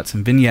middle, you've got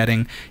some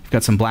vignetting, you've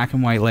got some black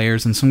and white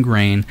layers and some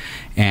grain,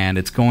 and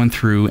it's going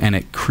through and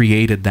it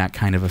created that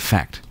kind of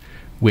effect,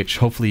 which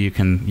hopefully you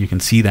can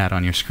see that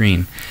on your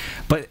screen.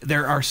 But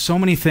there are so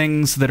many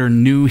things that are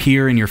new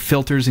here in your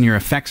filters in your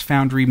Effects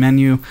Foundry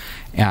menu.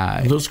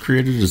 Are those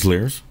created as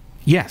layers?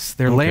 Yes,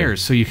 they're Okay.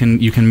 layers, so you can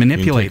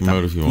manipulate them out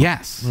them. if you want.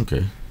 Yes.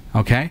 Okay.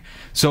 Okay?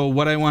 So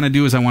what I want to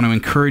do is I want to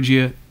encourage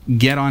you,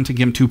 get onto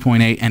GIMP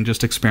 2.8 and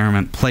just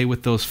experiment. Play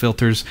with those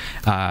filters.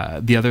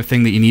 The other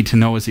thing that you need to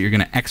know is that you're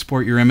going to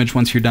export your image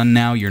once you're done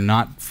now. You're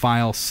not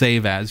file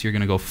save as. You're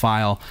going to go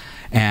file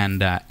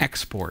and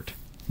export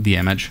the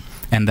image.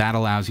 And that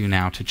allows you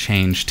now to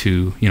change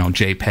to, you know,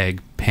 JPEG,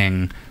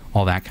 PNG,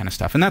 all that kind of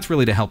stuff. And that's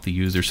really to help the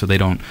user so they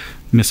don't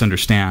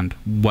misunderstand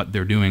what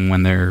they're doing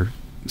when they're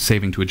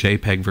saving to a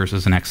JPEG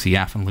versus an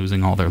XCF and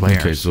losing all their layers.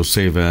 Okay, so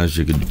save as,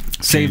 you could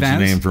change the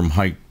name from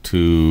Hike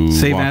to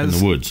Save Walk as in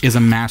the Woods. Is a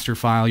master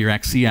file, your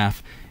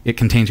XCF. It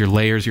contains your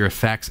layers, your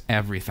effects,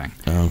 everything.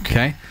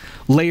 Okay?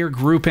 Layer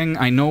grouping,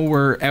 I know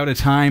we're out of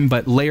time,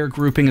 but layer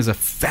grouping is a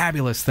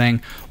fabulous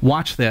thing.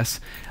 Watch this.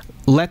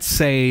 Let's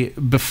say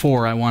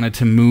before I wanted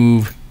to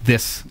move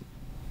this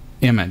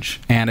image,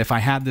 and if I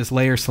had this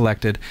layer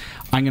selected,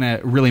 I'm going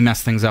to really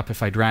mess things up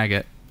if I drag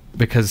it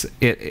because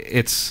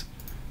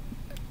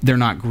they're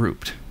not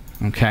grouped.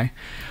 Okay?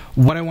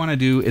 What I want to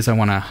do is I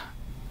want to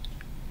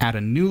add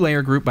a new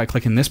layer group by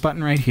clicking this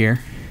button right here.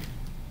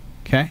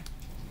 Okay?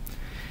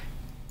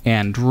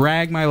 And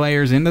drag my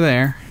layers into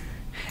there.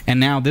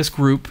 And now this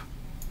group,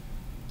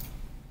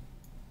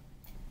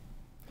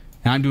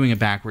 and I'm doing it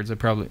backwards,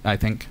 I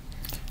think.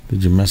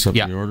 Did you mess up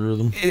the order of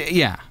them?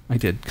 Yeah, I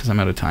did, because I'm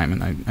out of time.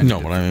 And I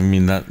no, but I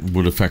mean, that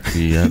would affect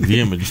the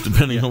image,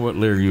 depending on what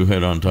layer you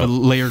had on top. The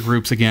layer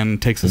groups, again,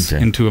 takes us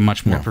into a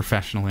much more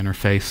professional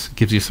interface.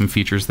 Gives you some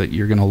features that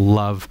you're going to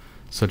love.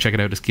 So check it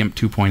out. It's GIMP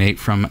 2.8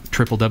 from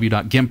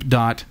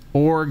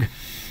www.gimp.org.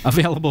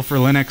 Available for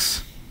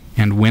Linux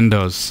and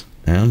Windows.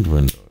 And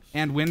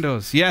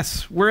Windows.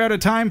 Yes, we're out of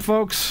time,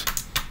 folks.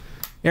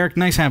 Eric,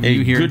 nice having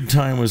you here. A good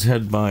time was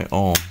had by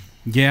all.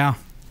 Yeah.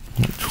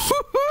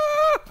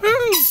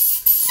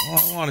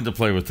 I wanted to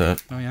play with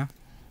that. Oh, yeah?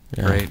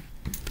 Great.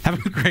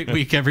 Have a great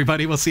week,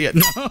 everybody. We'll see you.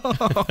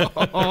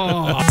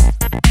 No!